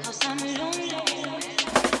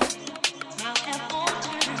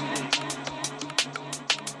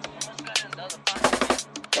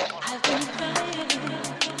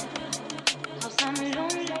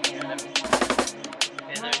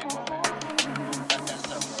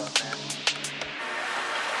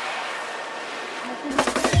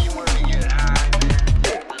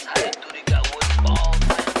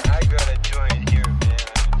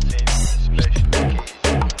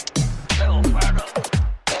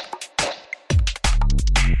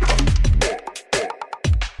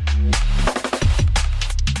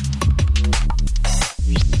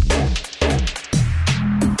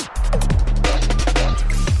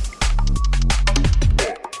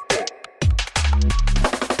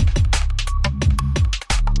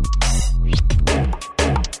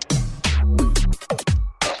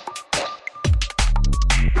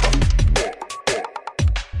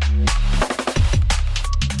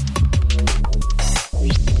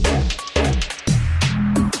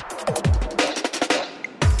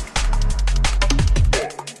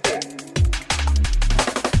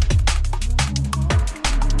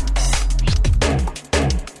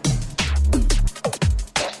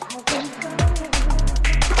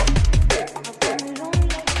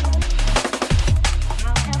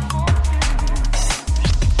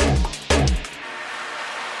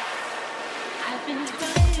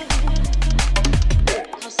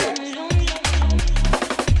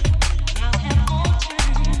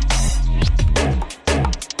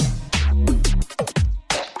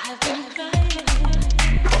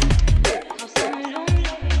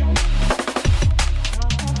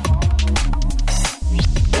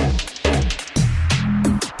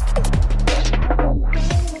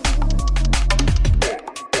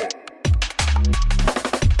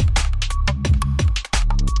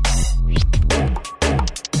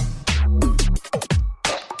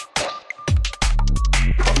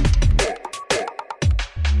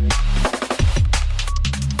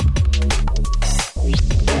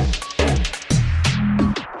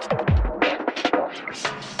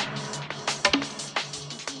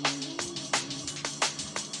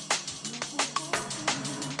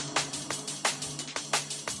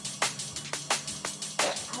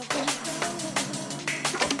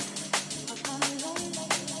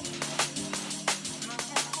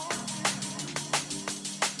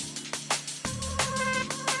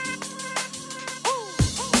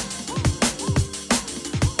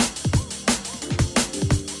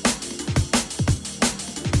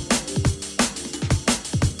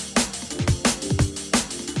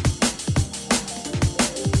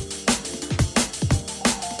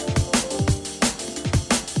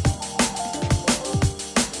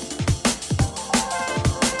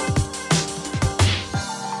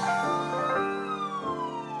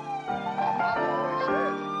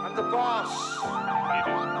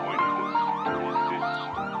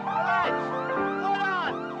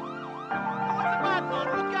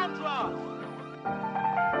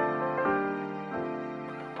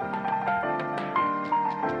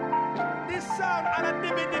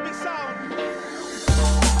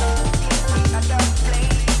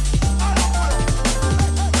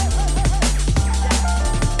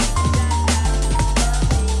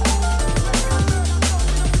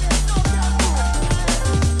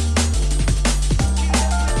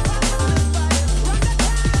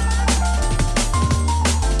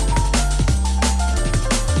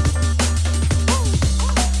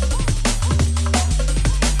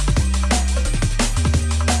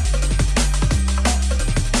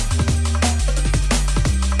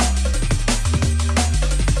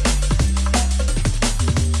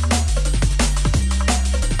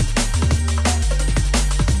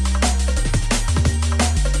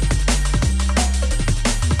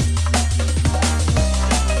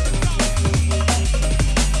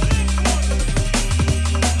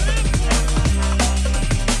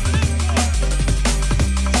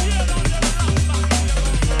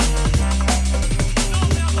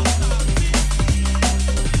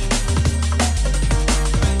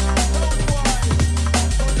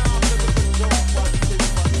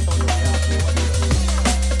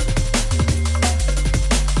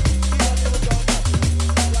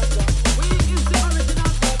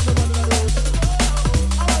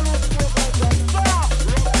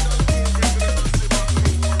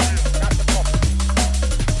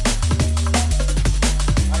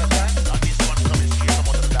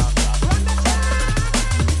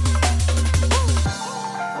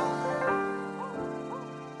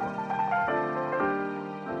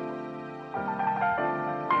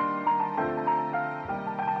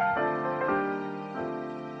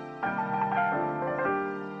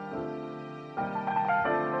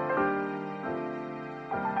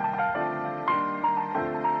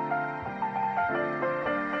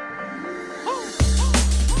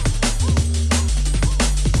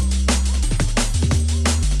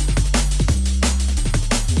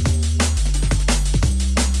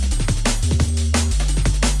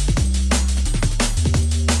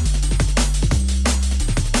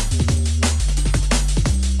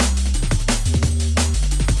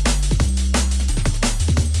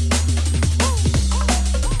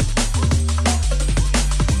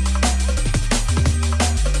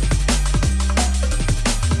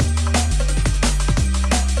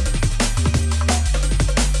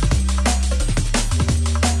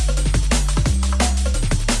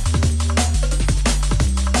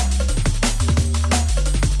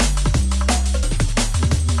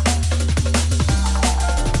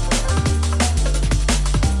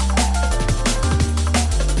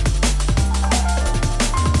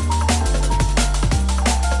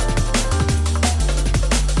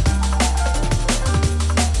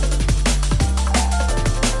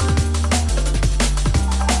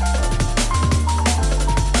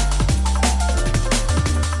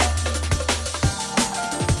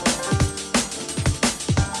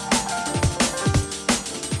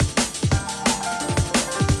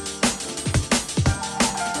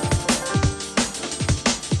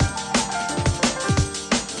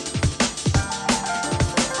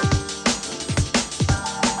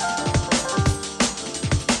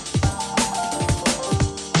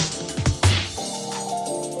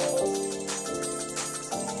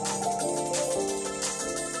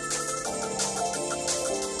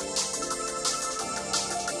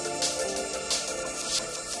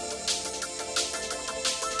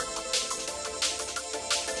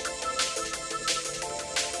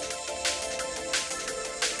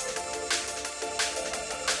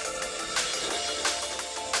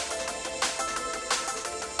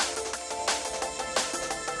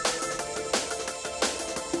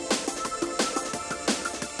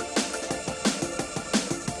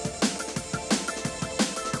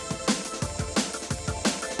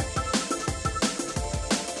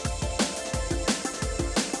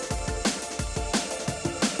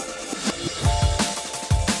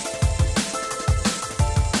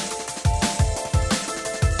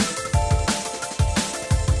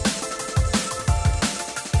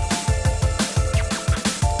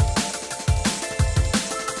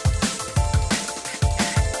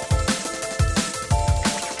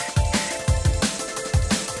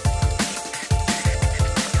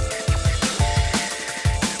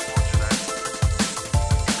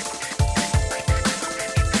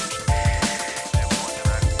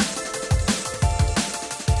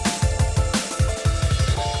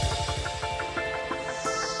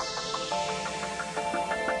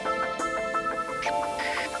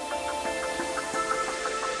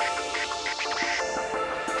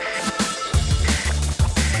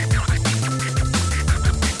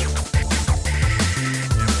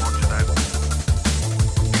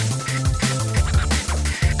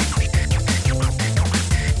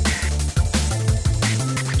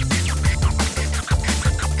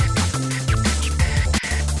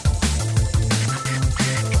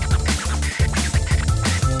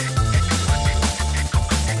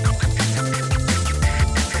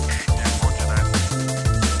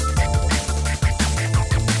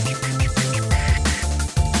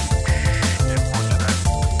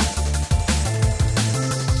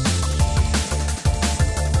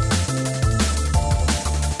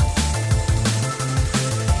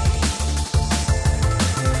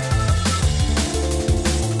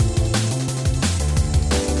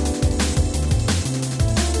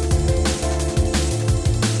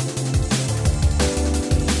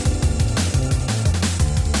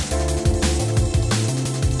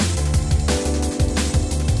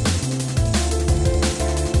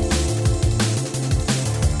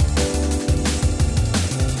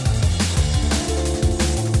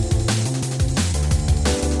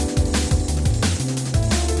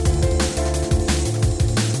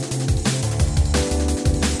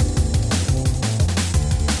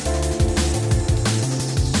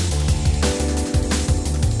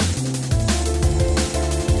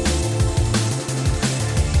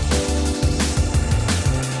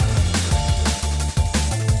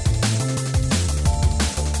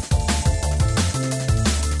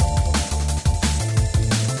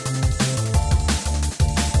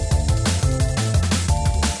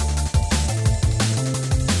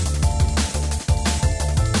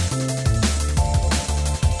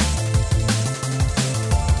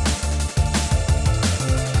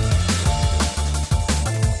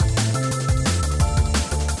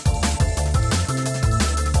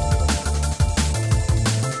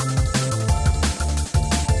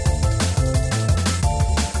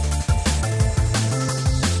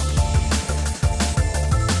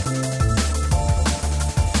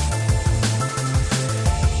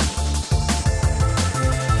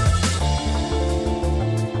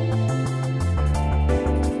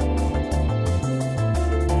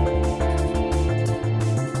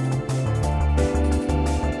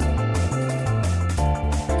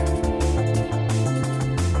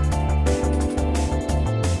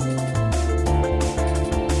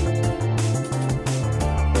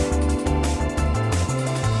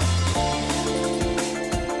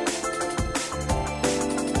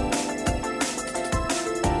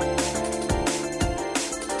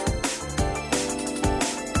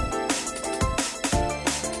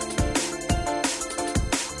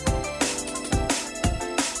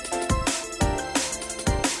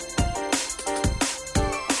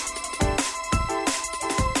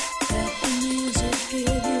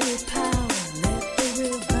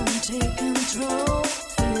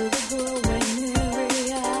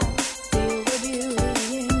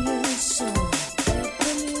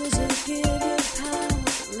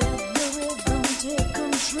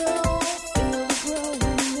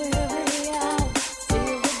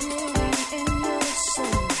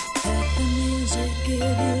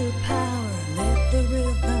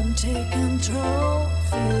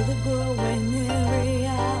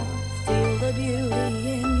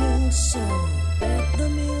 soul. Let the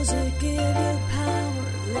music give you power.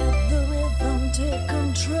 Let the rhythm take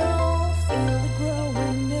control. Feel the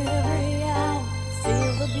growing every hour.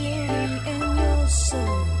 Feel the beauty in your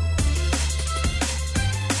soul.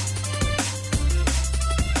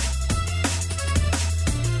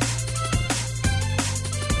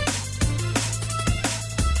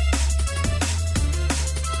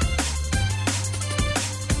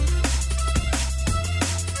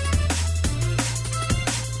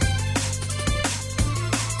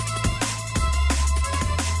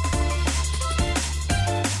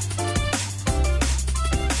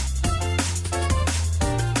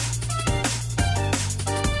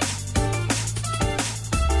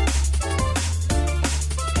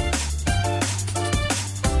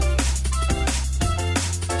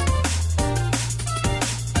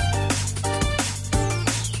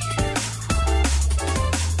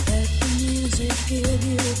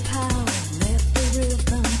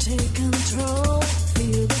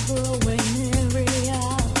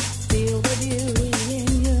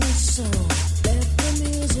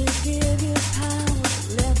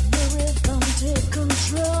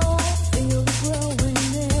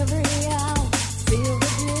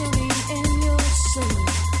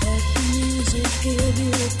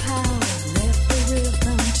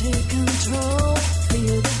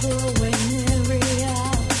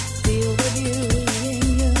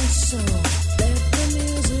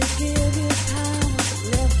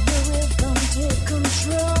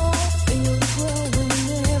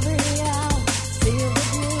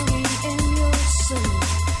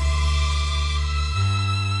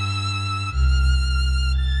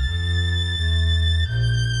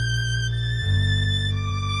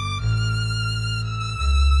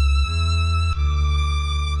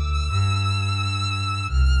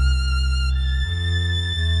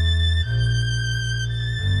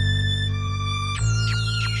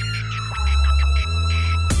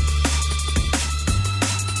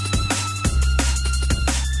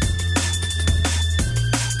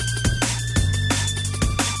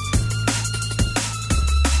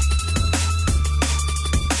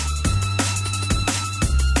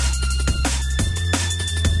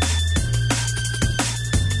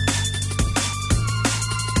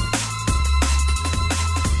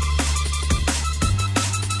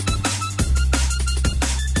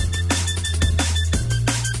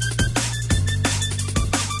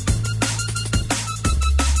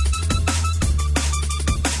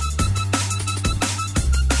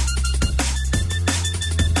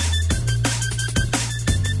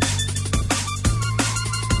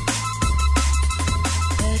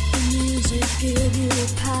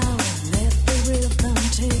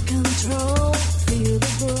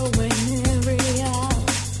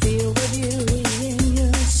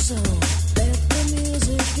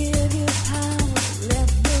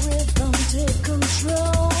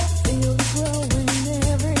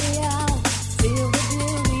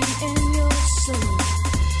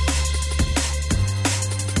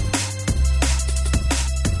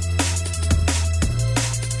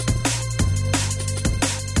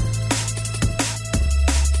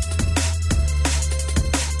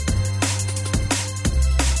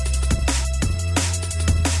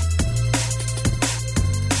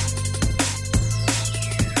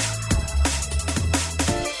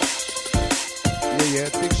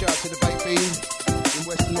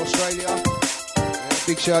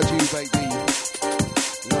 Big shout out to you, baby.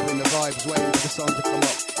 Loving the vibes, waiting for the sun to come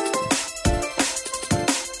up.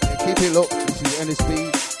 Yeah, keep it locked. This is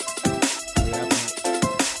NSB.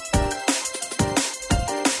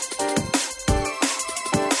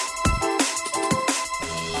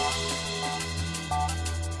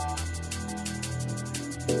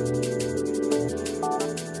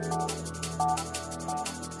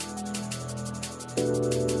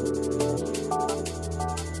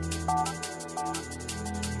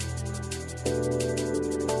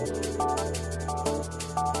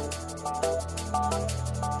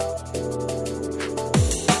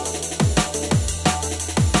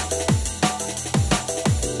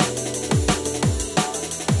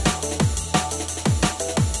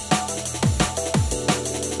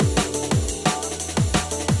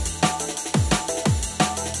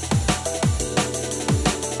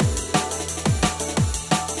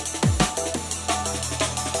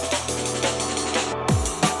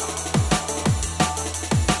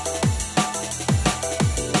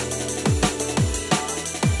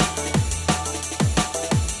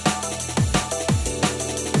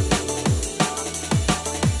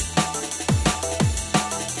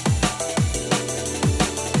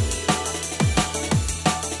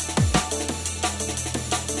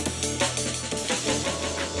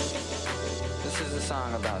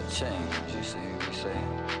 change, you see, we say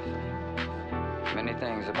many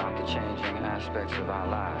things about the changing aspects of our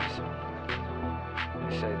lives.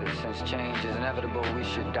 We say that since change is inevitable, we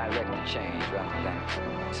should direct the change rather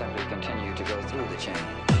than simply continue to go through the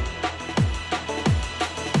change.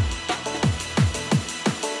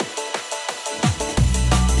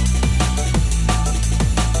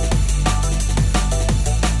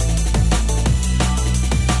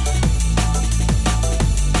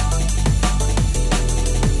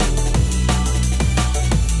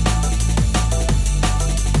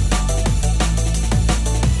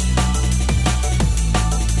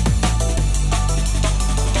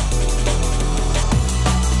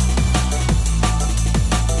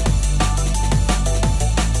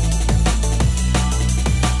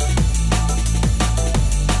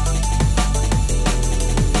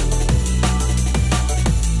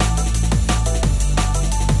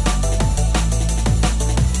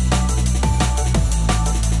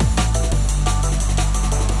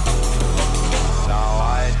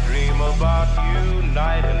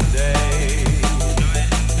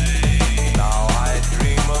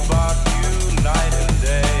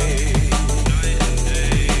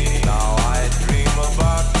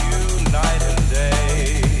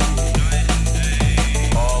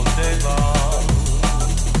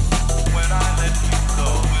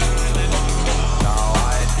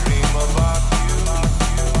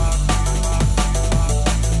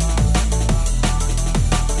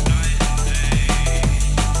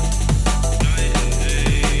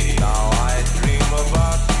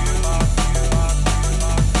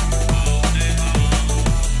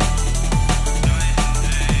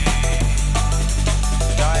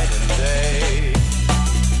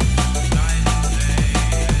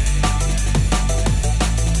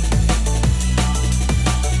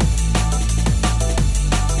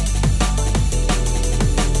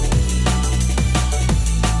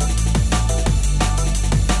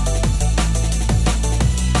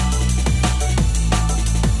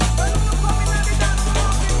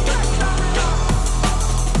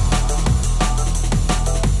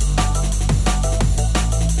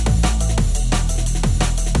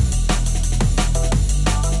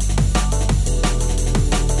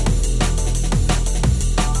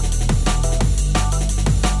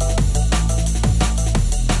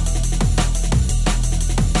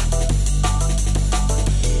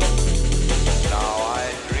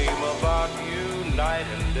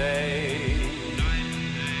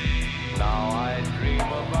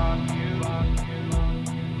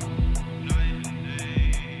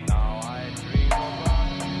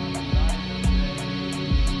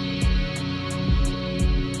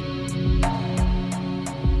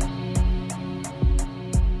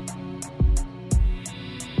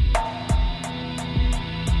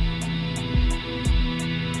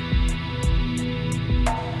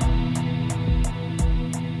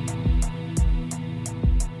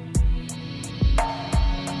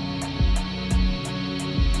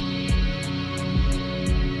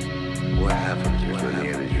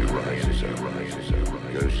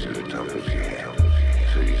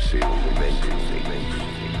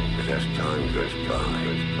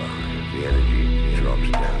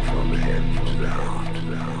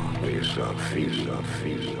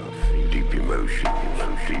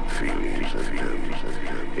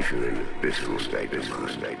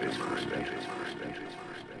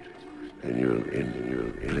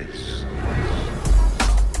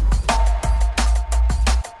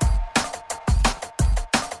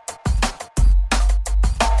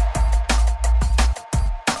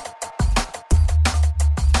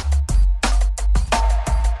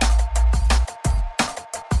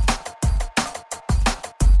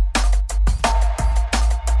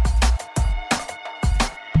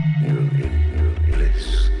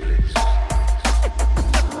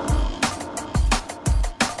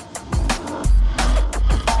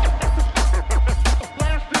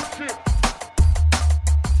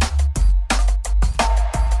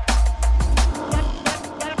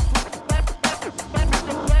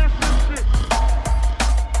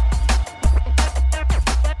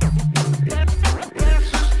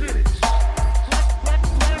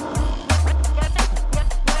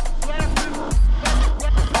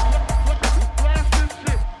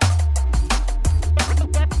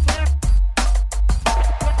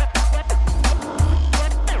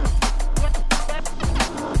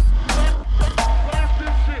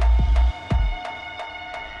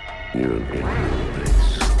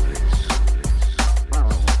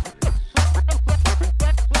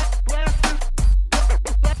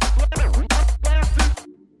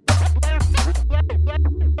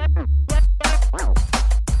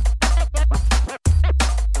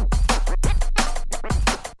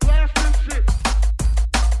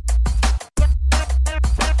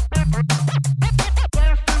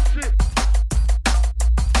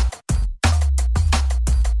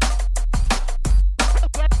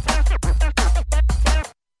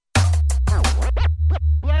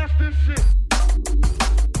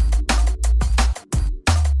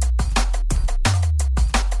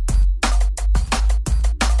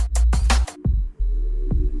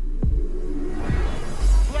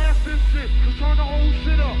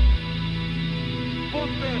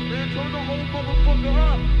 then, man. Turn the whole motherfucker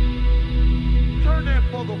up. Turn that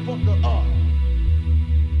motherfucker up.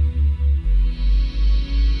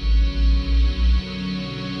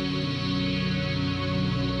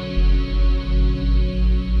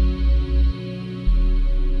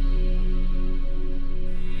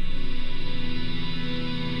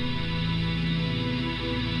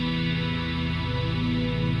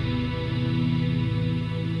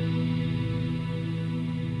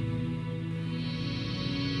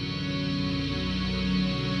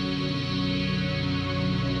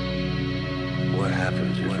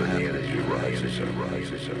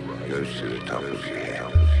 Goes to the top of your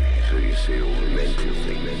head, so you see all the mental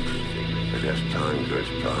things. But as time goes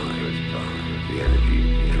by, the energy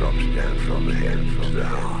drops down from the head to the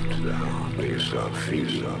heart, where you start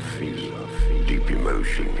feeling deep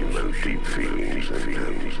emotion, deep feelings,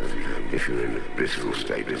 and if you're in a blissful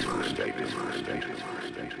state of mind,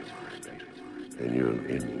 then you're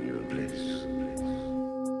in your bliss.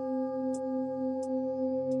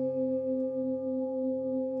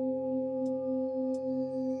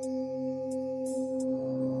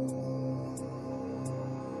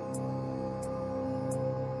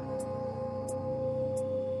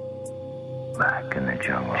 Back in the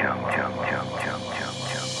jungle,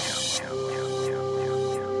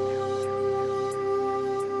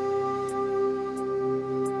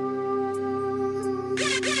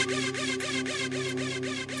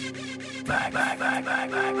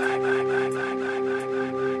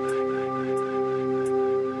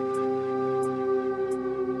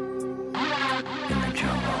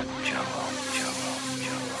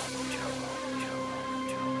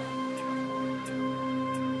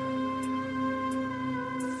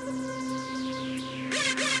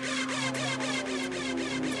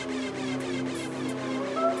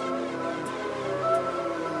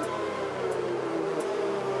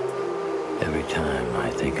 Every time I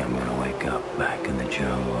think I'm gonna wake up back in the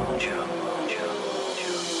jungle.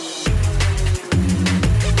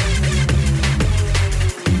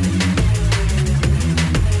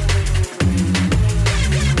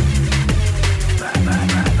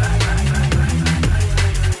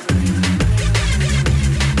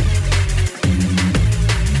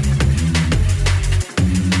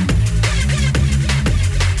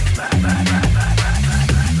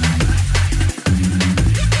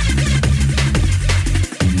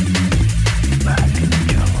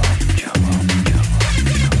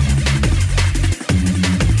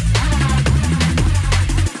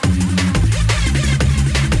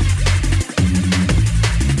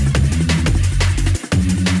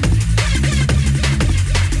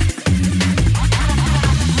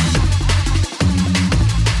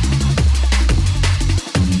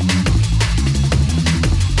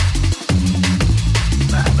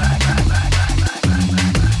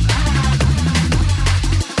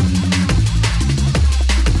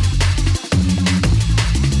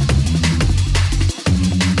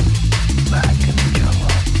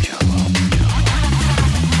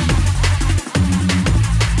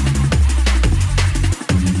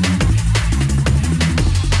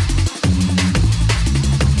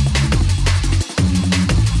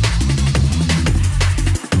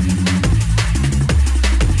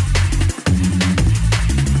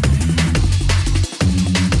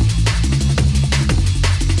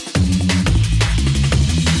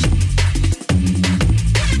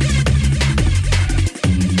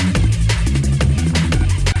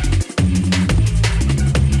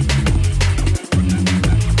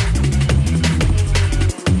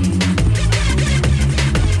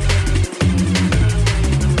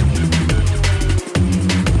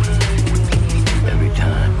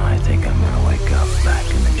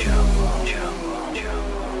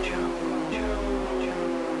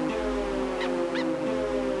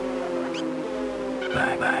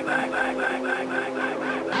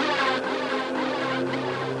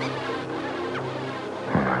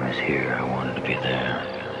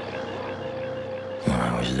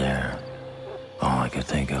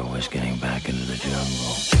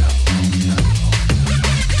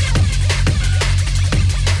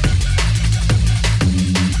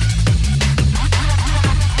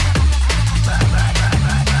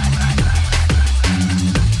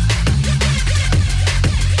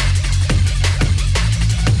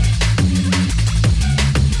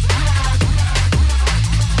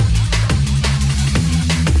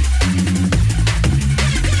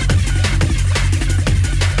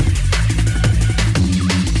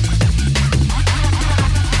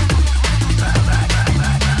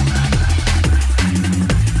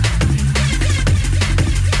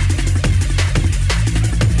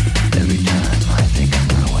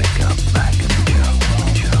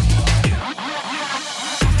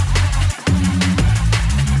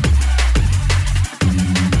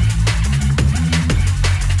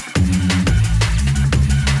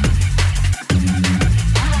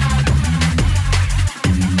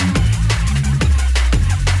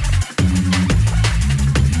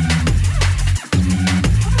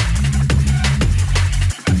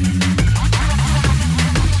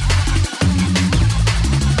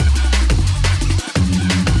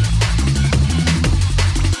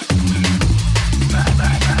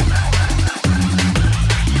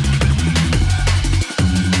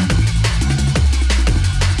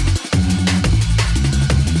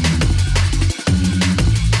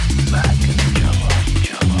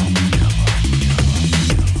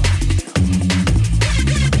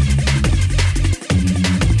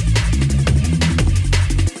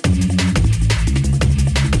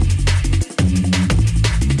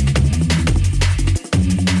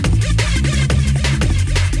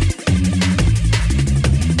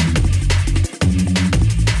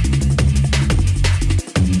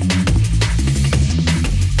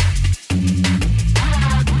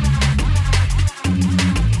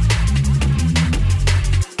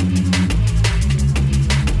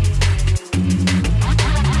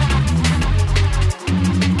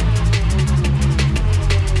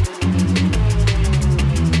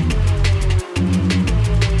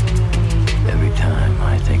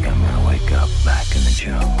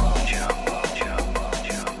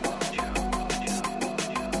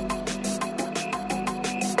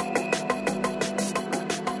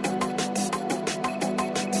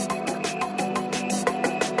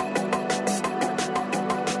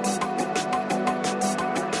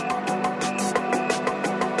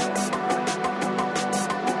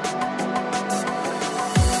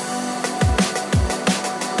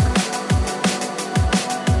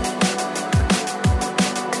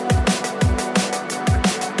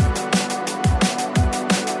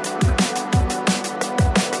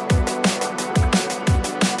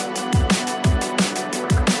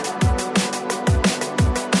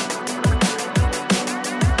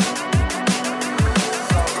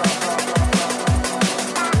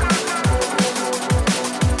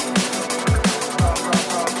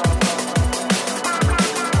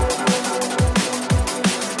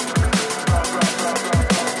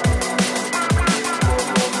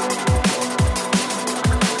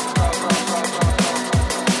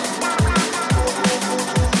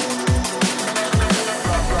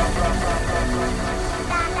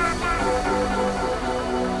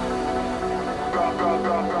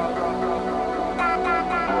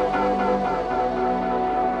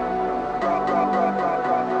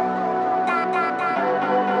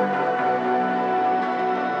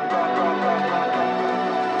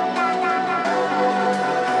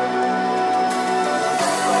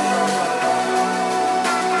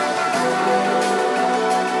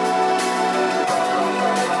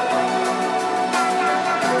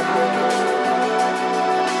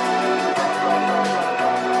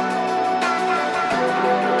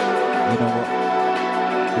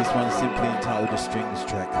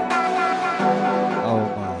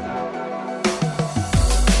 Oh my.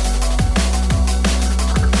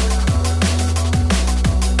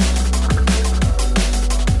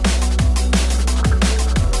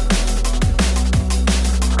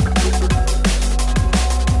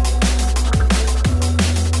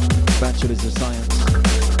 Bachelor's of Science.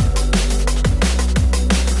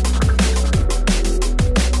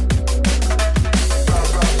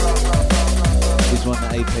 This one,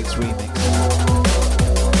 the Apex remix.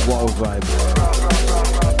 What a vibe.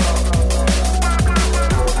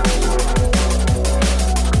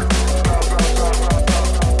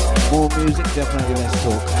 More music, definitely less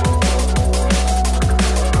talk.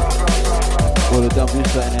 All the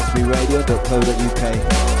www.nsbradio.co.uk.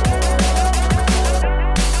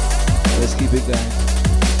 Let's keep it going.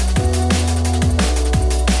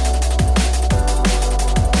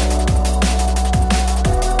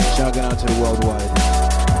 Shouting out to the worldwide.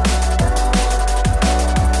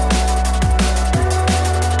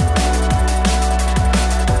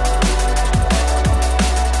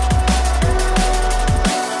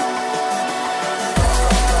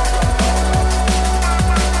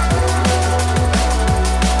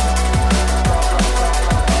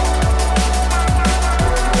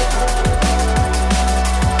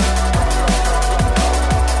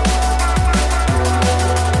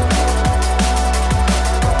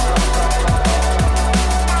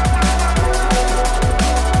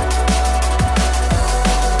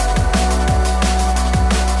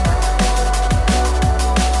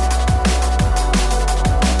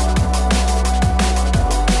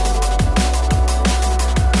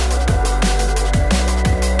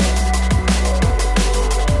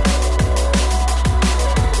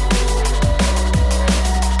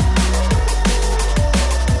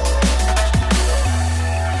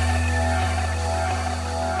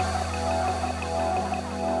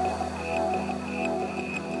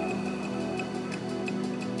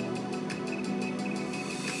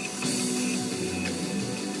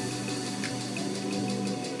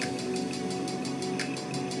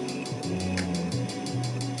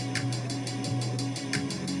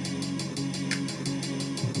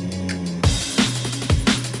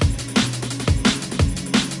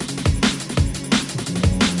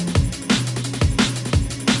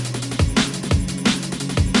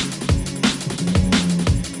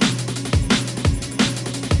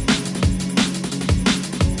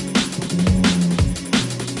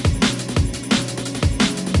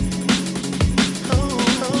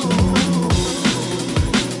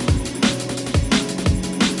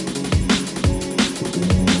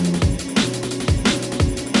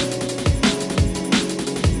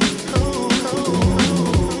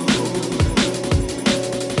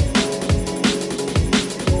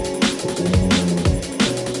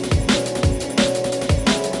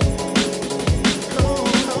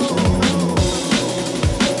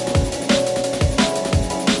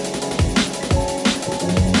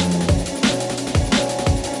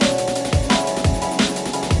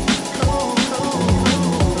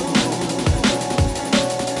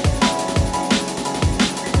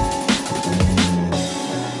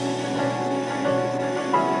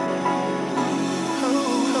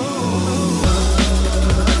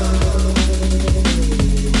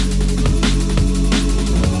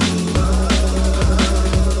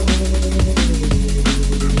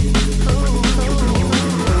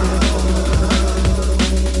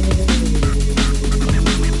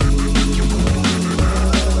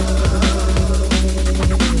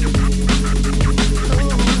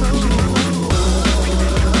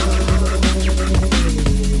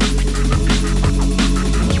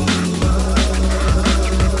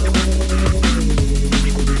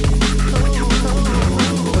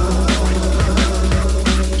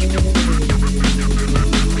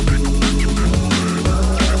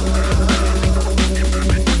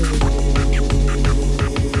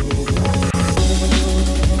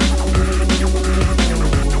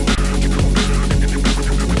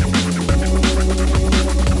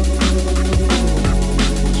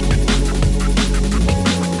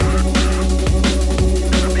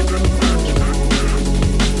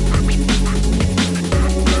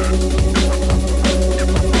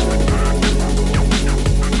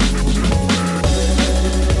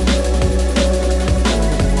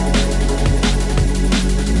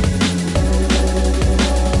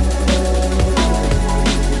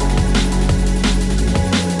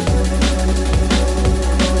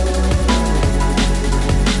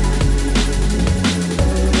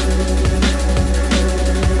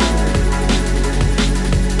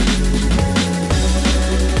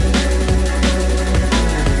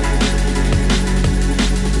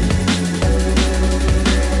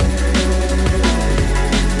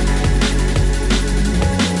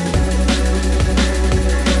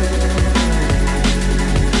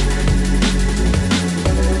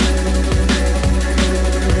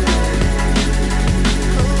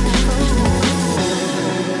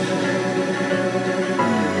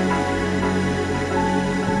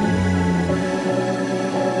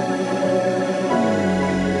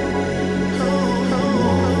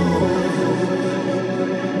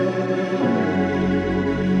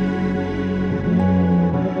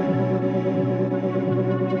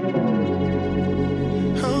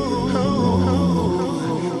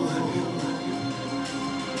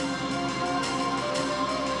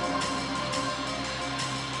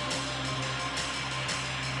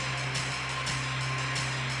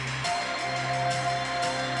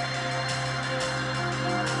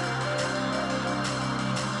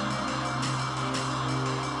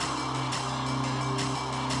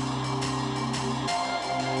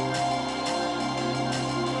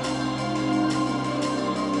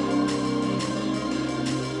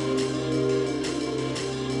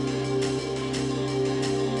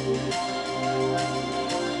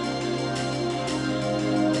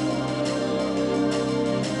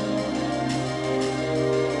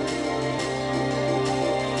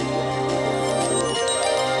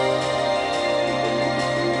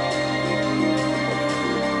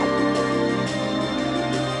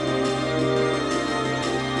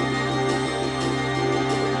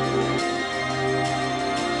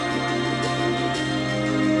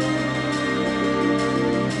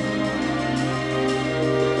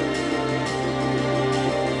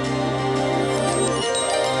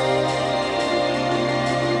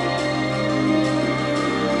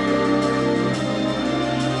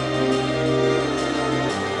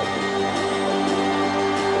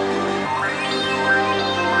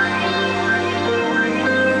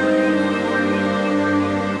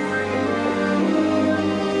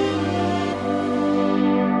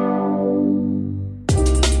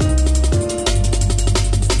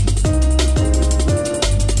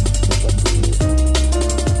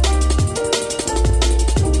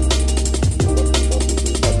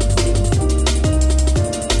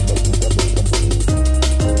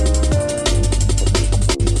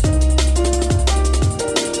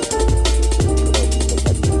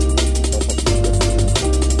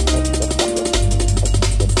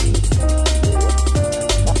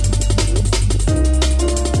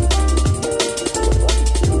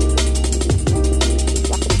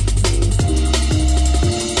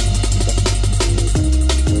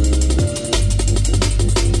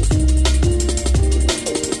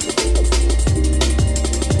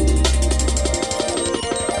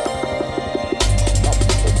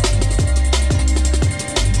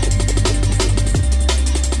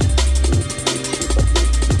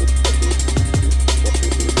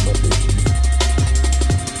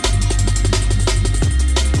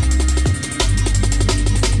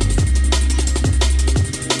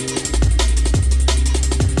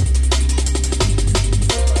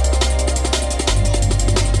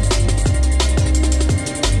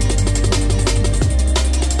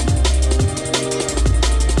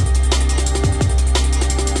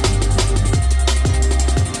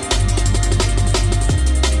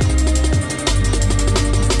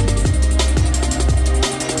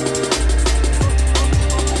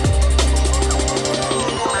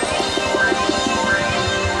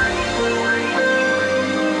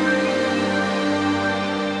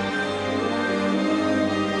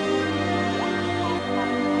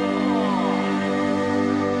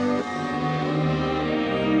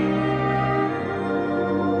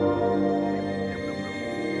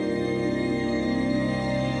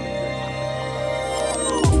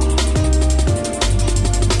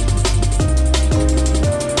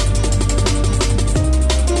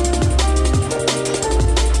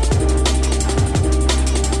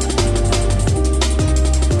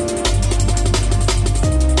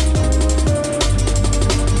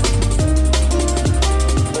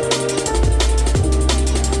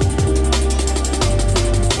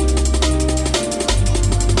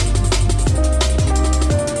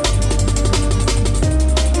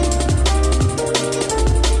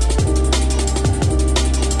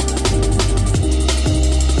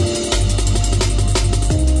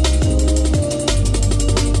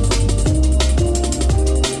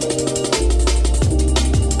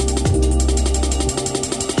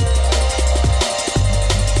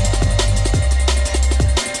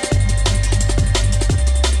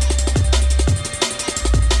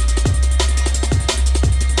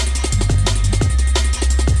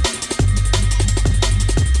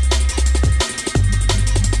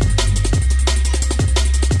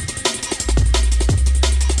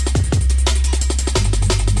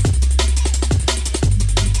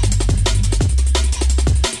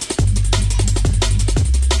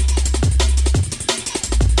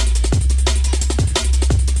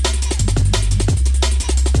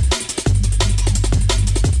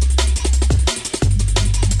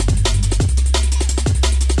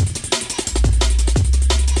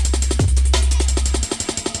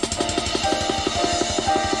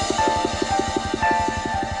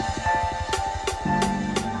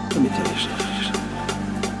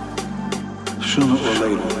 Sooner or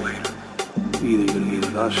later, either you're gonna be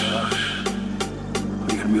with us, or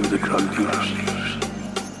you're gonna be with the drug dealers.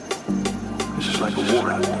 This is like a war.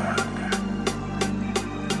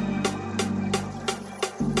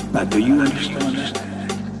 Now, do you understand this?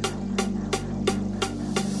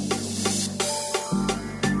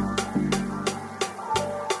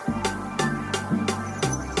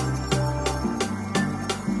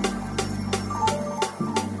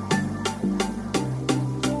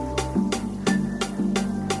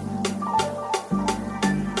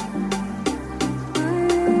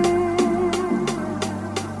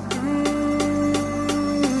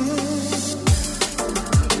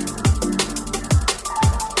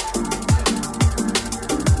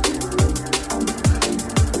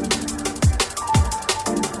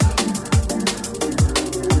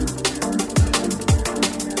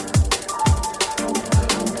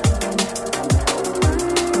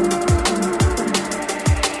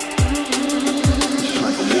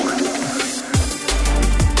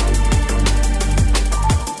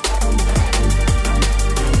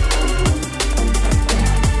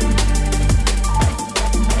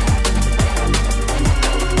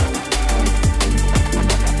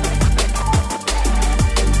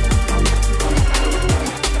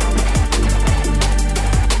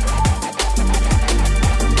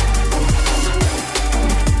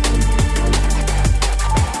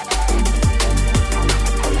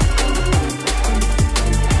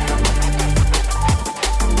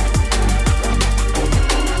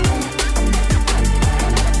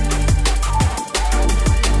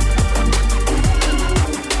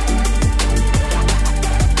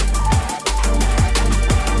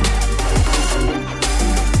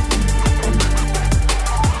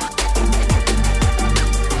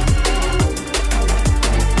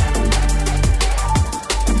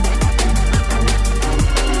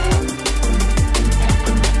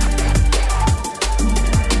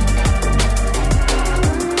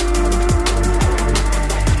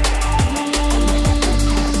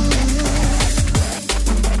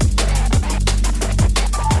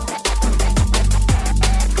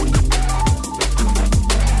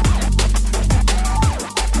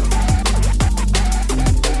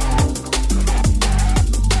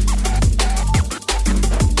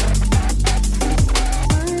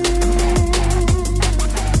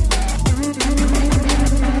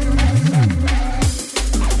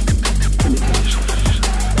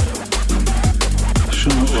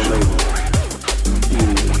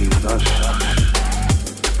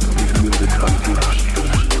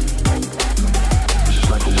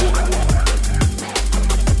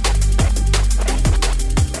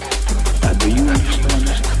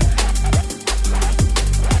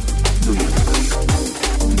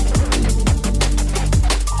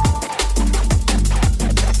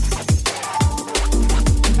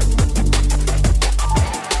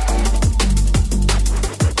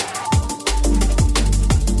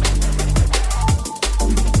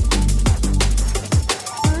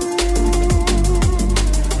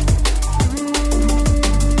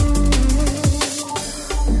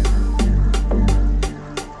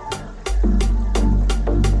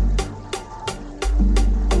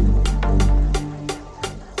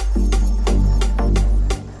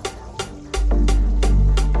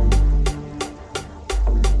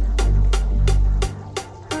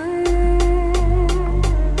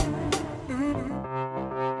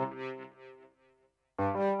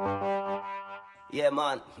 Yeah,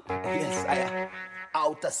 man. Yes, I am.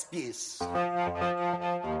 Outer space. You know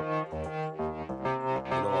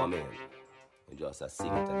what I mean? You just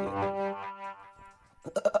sing it again.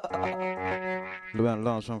 Luan,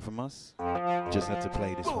 last one from us. Just had to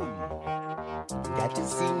play this one. Got to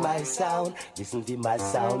sing my sound, listen to my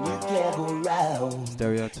sound, you can't go round.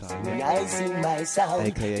 Stereotype. When I sing my sound,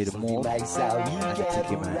 AKA the more. my sound, you can't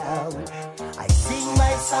go round. I sing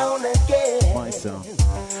my sound again. My sound.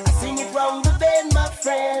 I sing it round the bend, my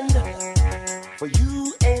friend. For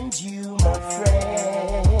you and you, my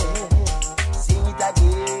friend. Sing it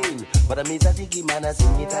again. But I miss a diggy man, I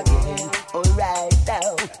sing it again. Alright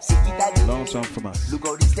now, sing it again. Long song from us. Look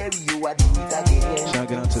how the stereo, I do it again.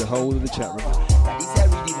 Shout out to the whole of the chat room. That is a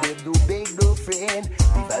rhythm, they do big, no friend.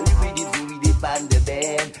 If I read it, we read it on the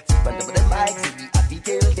band. Sip on the mic, so we happy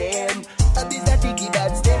tell them. I miss a diggy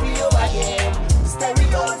that stereo again.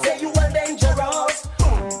 Stereo, say you are dangerous.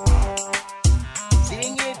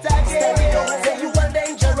 Sing it again. Stereo, say you are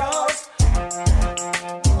dangerous.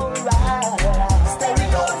 Alright.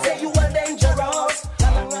 Stereo, say you are dangerous.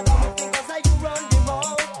 Because you run them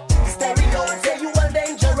all. Stereo, say you are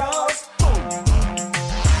dangerous.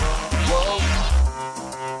 Whoa.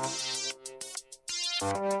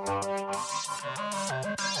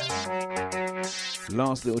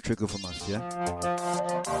 Last little trickle from us, yeah?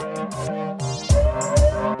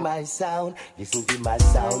 My sound, listen to my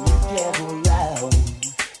sound, you can't go round.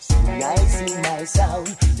 Sing, I sing my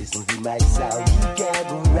sound, listen to my sound, you can't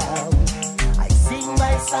go round. I sing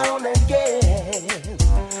my sound again,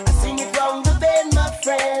 I sing it round the bend, my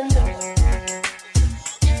friend.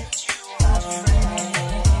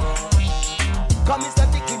 Come, Mr.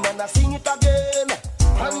 Dicky Man, I sing it again.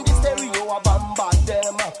 On the stereo, I bombard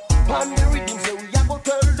them. On the rhythm, so we a go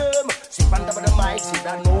tell them. Sit on top of the mic, say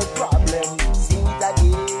that no problem. Sing it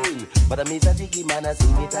again. But I'm Mr. Dicky Man, I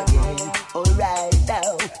sing it again. Alright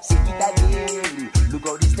now, sing it again. Look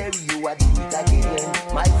how the stereo, I do it again.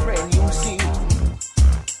 My friend, you see.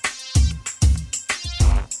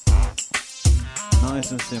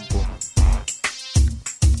 Nice and simple.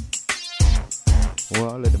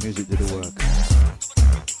 Well, I'll let the music do the work.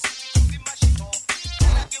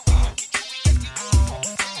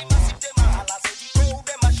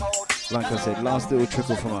 Like I said, last little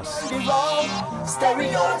trickle from us.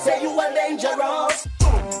 Stereo, say you are dangerous.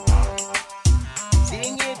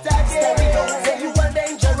 Sing it again. Stereo, say you are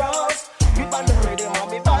dangerous. You on the rhythm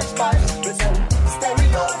of me bash bash. Listen,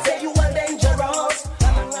 stereo, say you are dangerous.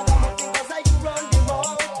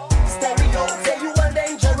 Stereo, say you are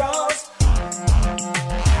dangerous.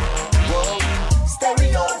 Whoa,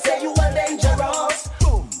 stereo, say you are dangerous.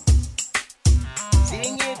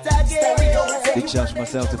 Sing it again. Stereo, say Big shouts from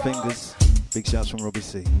myself to Fingaz. Big shouts from Robbie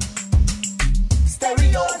C.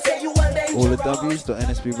 Stereo, say you are dangerous. All the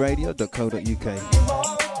w's.nsbradio.co.uk.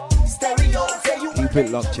 Stereo, say you Keep it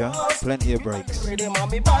locked, yeah. Plenty of breaks. rhythm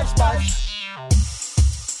of me bash bash.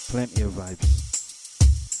 Plenty of vibes.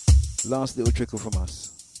 Last little trickle from us.